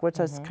stuff, which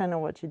is kind of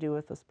what you do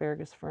with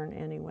asparagus fern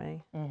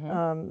anyway.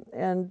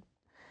 And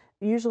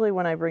usually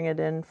when I bring it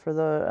in for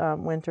the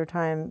winter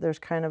time, there's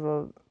kind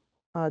of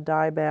a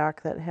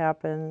dieback that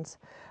happens.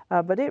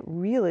 But it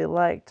really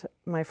liked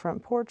my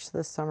front porch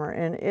this summer,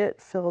 and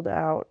it filled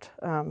out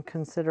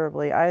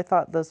considerably. I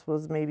thought this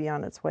was maybe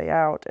on its way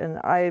out, and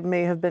I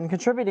may have been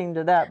contributing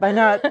to that by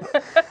not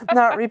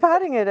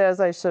repotting it as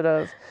I should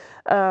have.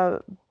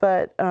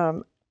 But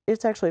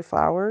it's actually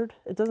flowered.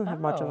 It doesn't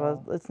have much of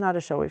a, it's not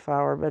a showy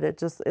flower, but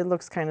it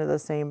looks kind of the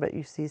same, but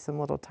you see some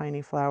little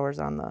tiny flowers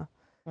on the,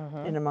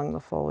 in among the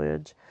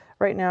foliage.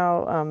 Right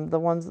now, the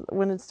ones,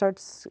 when it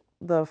starts,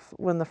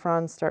 when the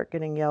fronds start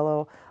getting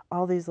yellow,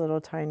 all these little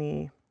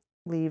tiny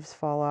leaves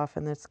fall off,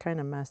 and it's kind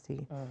of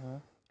messy.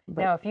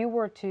 Now, if you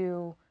were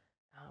to,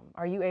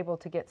 are you able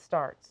to get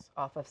starts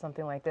off of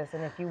something like this?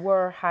 And if you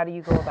were, how do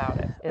you go about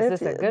it? Is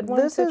this a good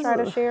one to try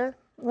to share?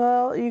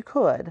 Well, you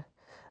could.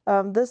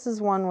 This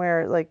is one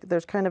where, like,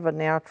 there's kind of a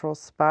natural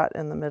spot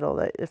in the middle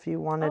that if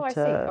you wanted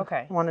to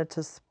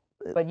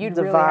but you'd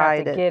really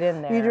have to get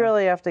in there. You'd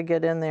really have to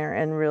get in there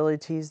and really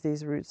tease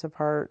these roots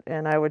apart.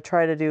 And I would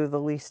try to do the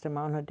least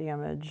amount of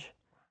damage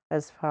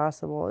as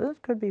possible. It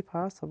could be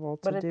possible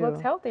to do. But it looks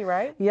healthy,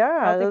 right?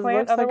 Yeah, it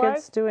looks like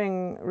it's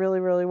doing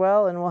really, really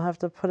well. And we'll have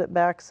to put it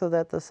back so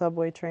that the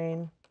subway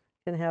train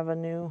can have a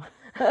new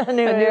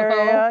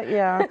area.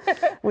 Yeah,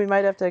 we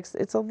might have to.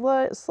 It's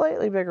a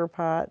slightly bigger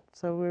pot,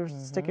 so we're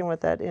sticking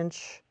with that 1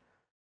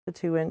 to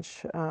 2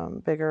 inch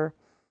bigger.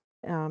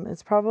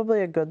 It's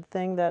probably a good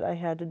thing that I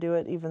had to do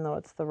it, even though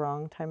it's the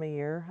wrong time of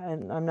year.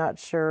 And I'm not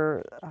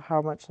sure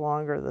how much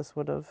longer this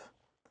would have.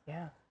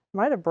 Yeah.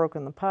 Might have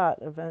broken the pot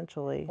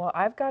eventually. Well,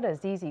 I've got a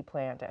ZZ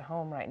plant at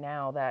home right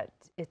now that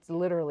it's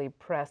literally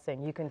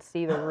pressing. You can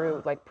see the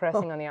root like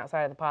pressing on the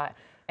outside of the pot.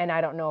 And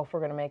I don't know if we're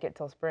going to make it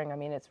till spring. I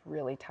mean, it's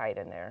really tight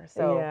in there.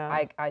 So yeah,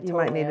 I totally you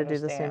might need understand. to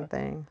do the same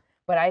thing.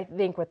 But I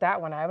think with that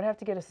one, I would have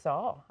to get a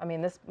saw. I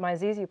mean, my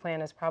ZZ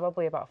plant is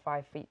probably about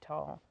 5 feet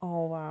tall.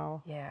 Oh,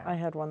 wow. Yeah. I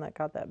had one that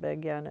got that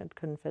big, yeah, and it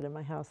couldn't fit in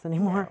my house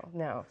anymore.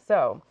 No.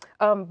 So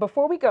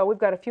before we go, we've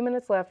got a few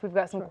minutes left. We've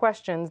got some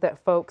questions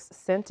that folks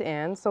sent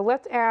in. So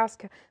let's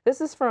ask,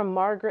 this is from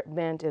Margaret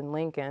Bent in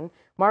Lincoln.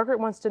 Margaret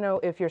wants to know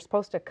if you're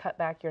supposed to cut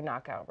back your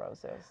knockout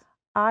roses.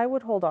 I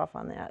would hold off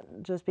on that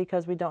just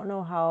because we don't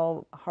know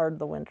how hard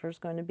the winter is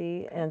going to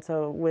be. And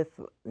so with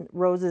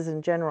roses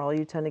in general,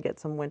 you tend to get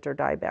some winter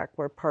dieback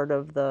where part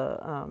of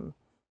the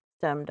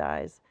stem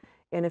dies.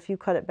 And if you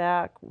cut it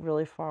back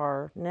really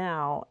far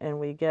now and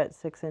we get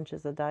 6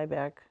 inches of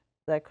dieback,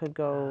 that could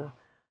go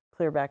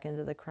clear back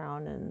into the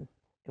crown and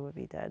it would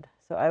be dead.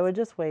 So I would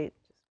just wait.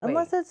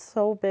 Unless it's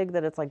so big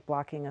that it's like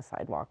blocking a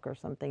sidewalk or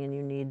something and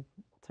you need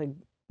to,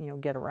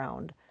 get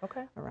around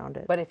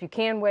it. But if you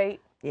can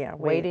wait,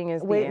 waiting is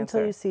the answer. Wait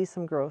until you see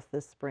some growth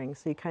this spring,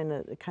 so it kind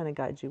of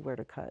guides you where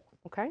to cut.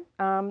 Okay.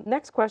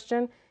 Next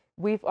question.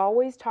 We've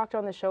always talked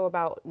on the show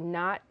about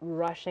not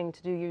rushing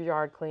to do your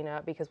yard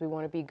cleanup because we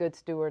want to be good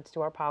stewards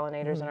to our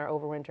pollinators and our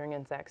overwintering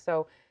insects.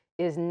 So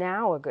is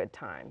now a good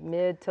time?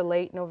 Mid to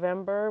late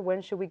November?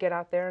 When should we get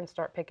out there and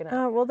start picking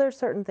up? Well, there's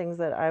certain things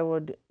that I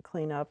would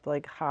clean up,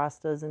 like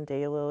hostas and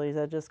daylilies.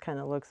 That just kind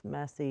of looks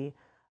messy.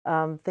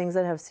 Things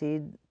that have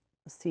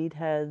seed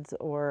heads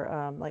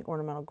or like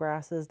ornamental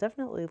grasses,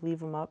 definitely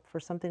leave them up for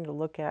something to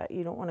look at.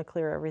 You don't want to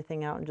clear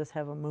everything out and just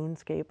have a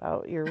moonscape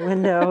out your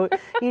window.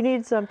 You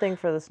need something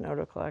for the snow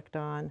to collect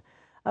on.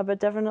 But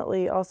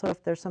definitely also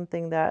if there's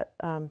something that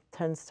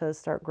tends to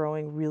start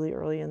growing really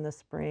early in the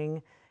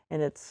spring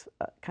and it's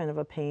kind of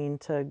a pain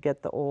to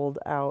get the old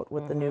out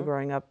with the new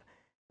growing up,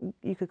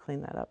 you could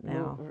clean that up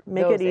now.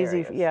 Make it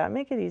easy. Yeah,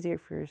 make it easier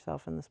for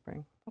yourself in the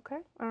spring. Okay,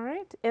 all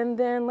right. And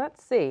then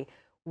let's see,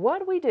 what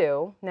do we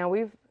do? Now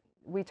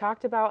we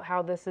talked about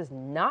how this is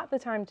not the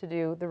time to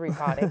do the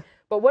repotting,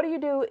 but what do you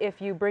do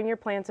if you bring your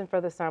plants in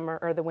for the summer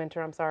or the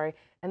winter, I'm sorry,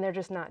 and they're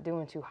just not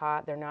doing too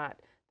hot, they're not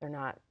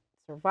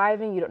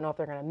surviving, you don't know if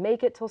they're going to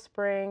make it till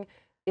spring?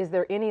 Is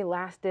there any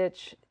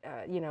last-ditch,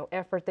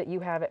 effort that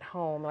you have at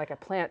home, like a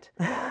plant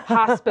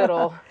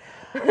hospital?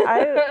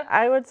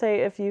 I would say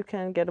if you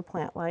can get a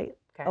plant light.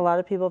 Okay. A lot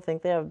of people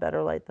think they have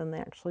better light than they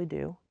actually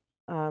do.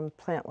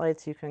 Plant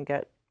lights you can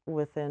get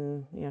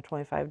within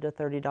 $25 to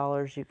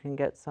 $30, you can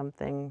get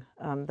something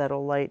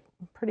that'll light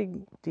pretty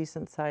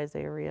decent size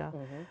area.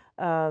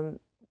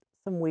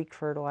 Some weak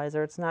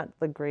fertilizer. It's not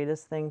the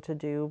greatest thing to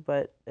do,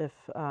 but if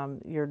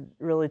you're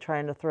really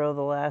trying to throw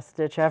the last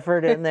ditch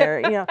effort in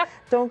there,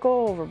 don't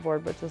go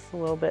overboard, but just a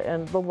little bit.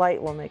 And the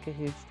light will make a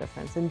huge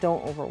difference. And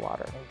don't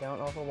overwater. And don't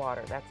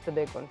overwater. That's the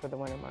big one for the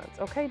winter months.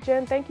 Okay,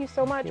 Jen, thank you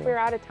so much. We're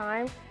out of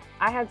time.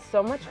 I had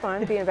so much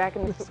fun being back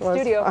in the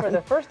studio for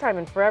the first time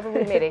in forever.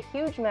 We made a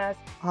huge mess.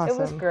 Awesome. It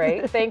was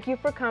great. Thank you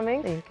for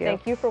coming. Thank you.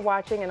 Thank you for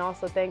watching, and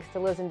also thanks to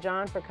Liz and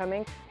John for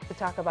coming to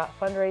talk about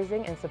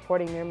fundraising and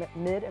supporting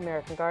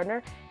Mid-American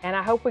Gardener. And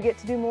I hope we get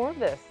to do more of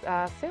this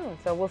soon.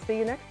 So we'll see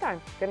you next time.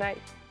 Good night.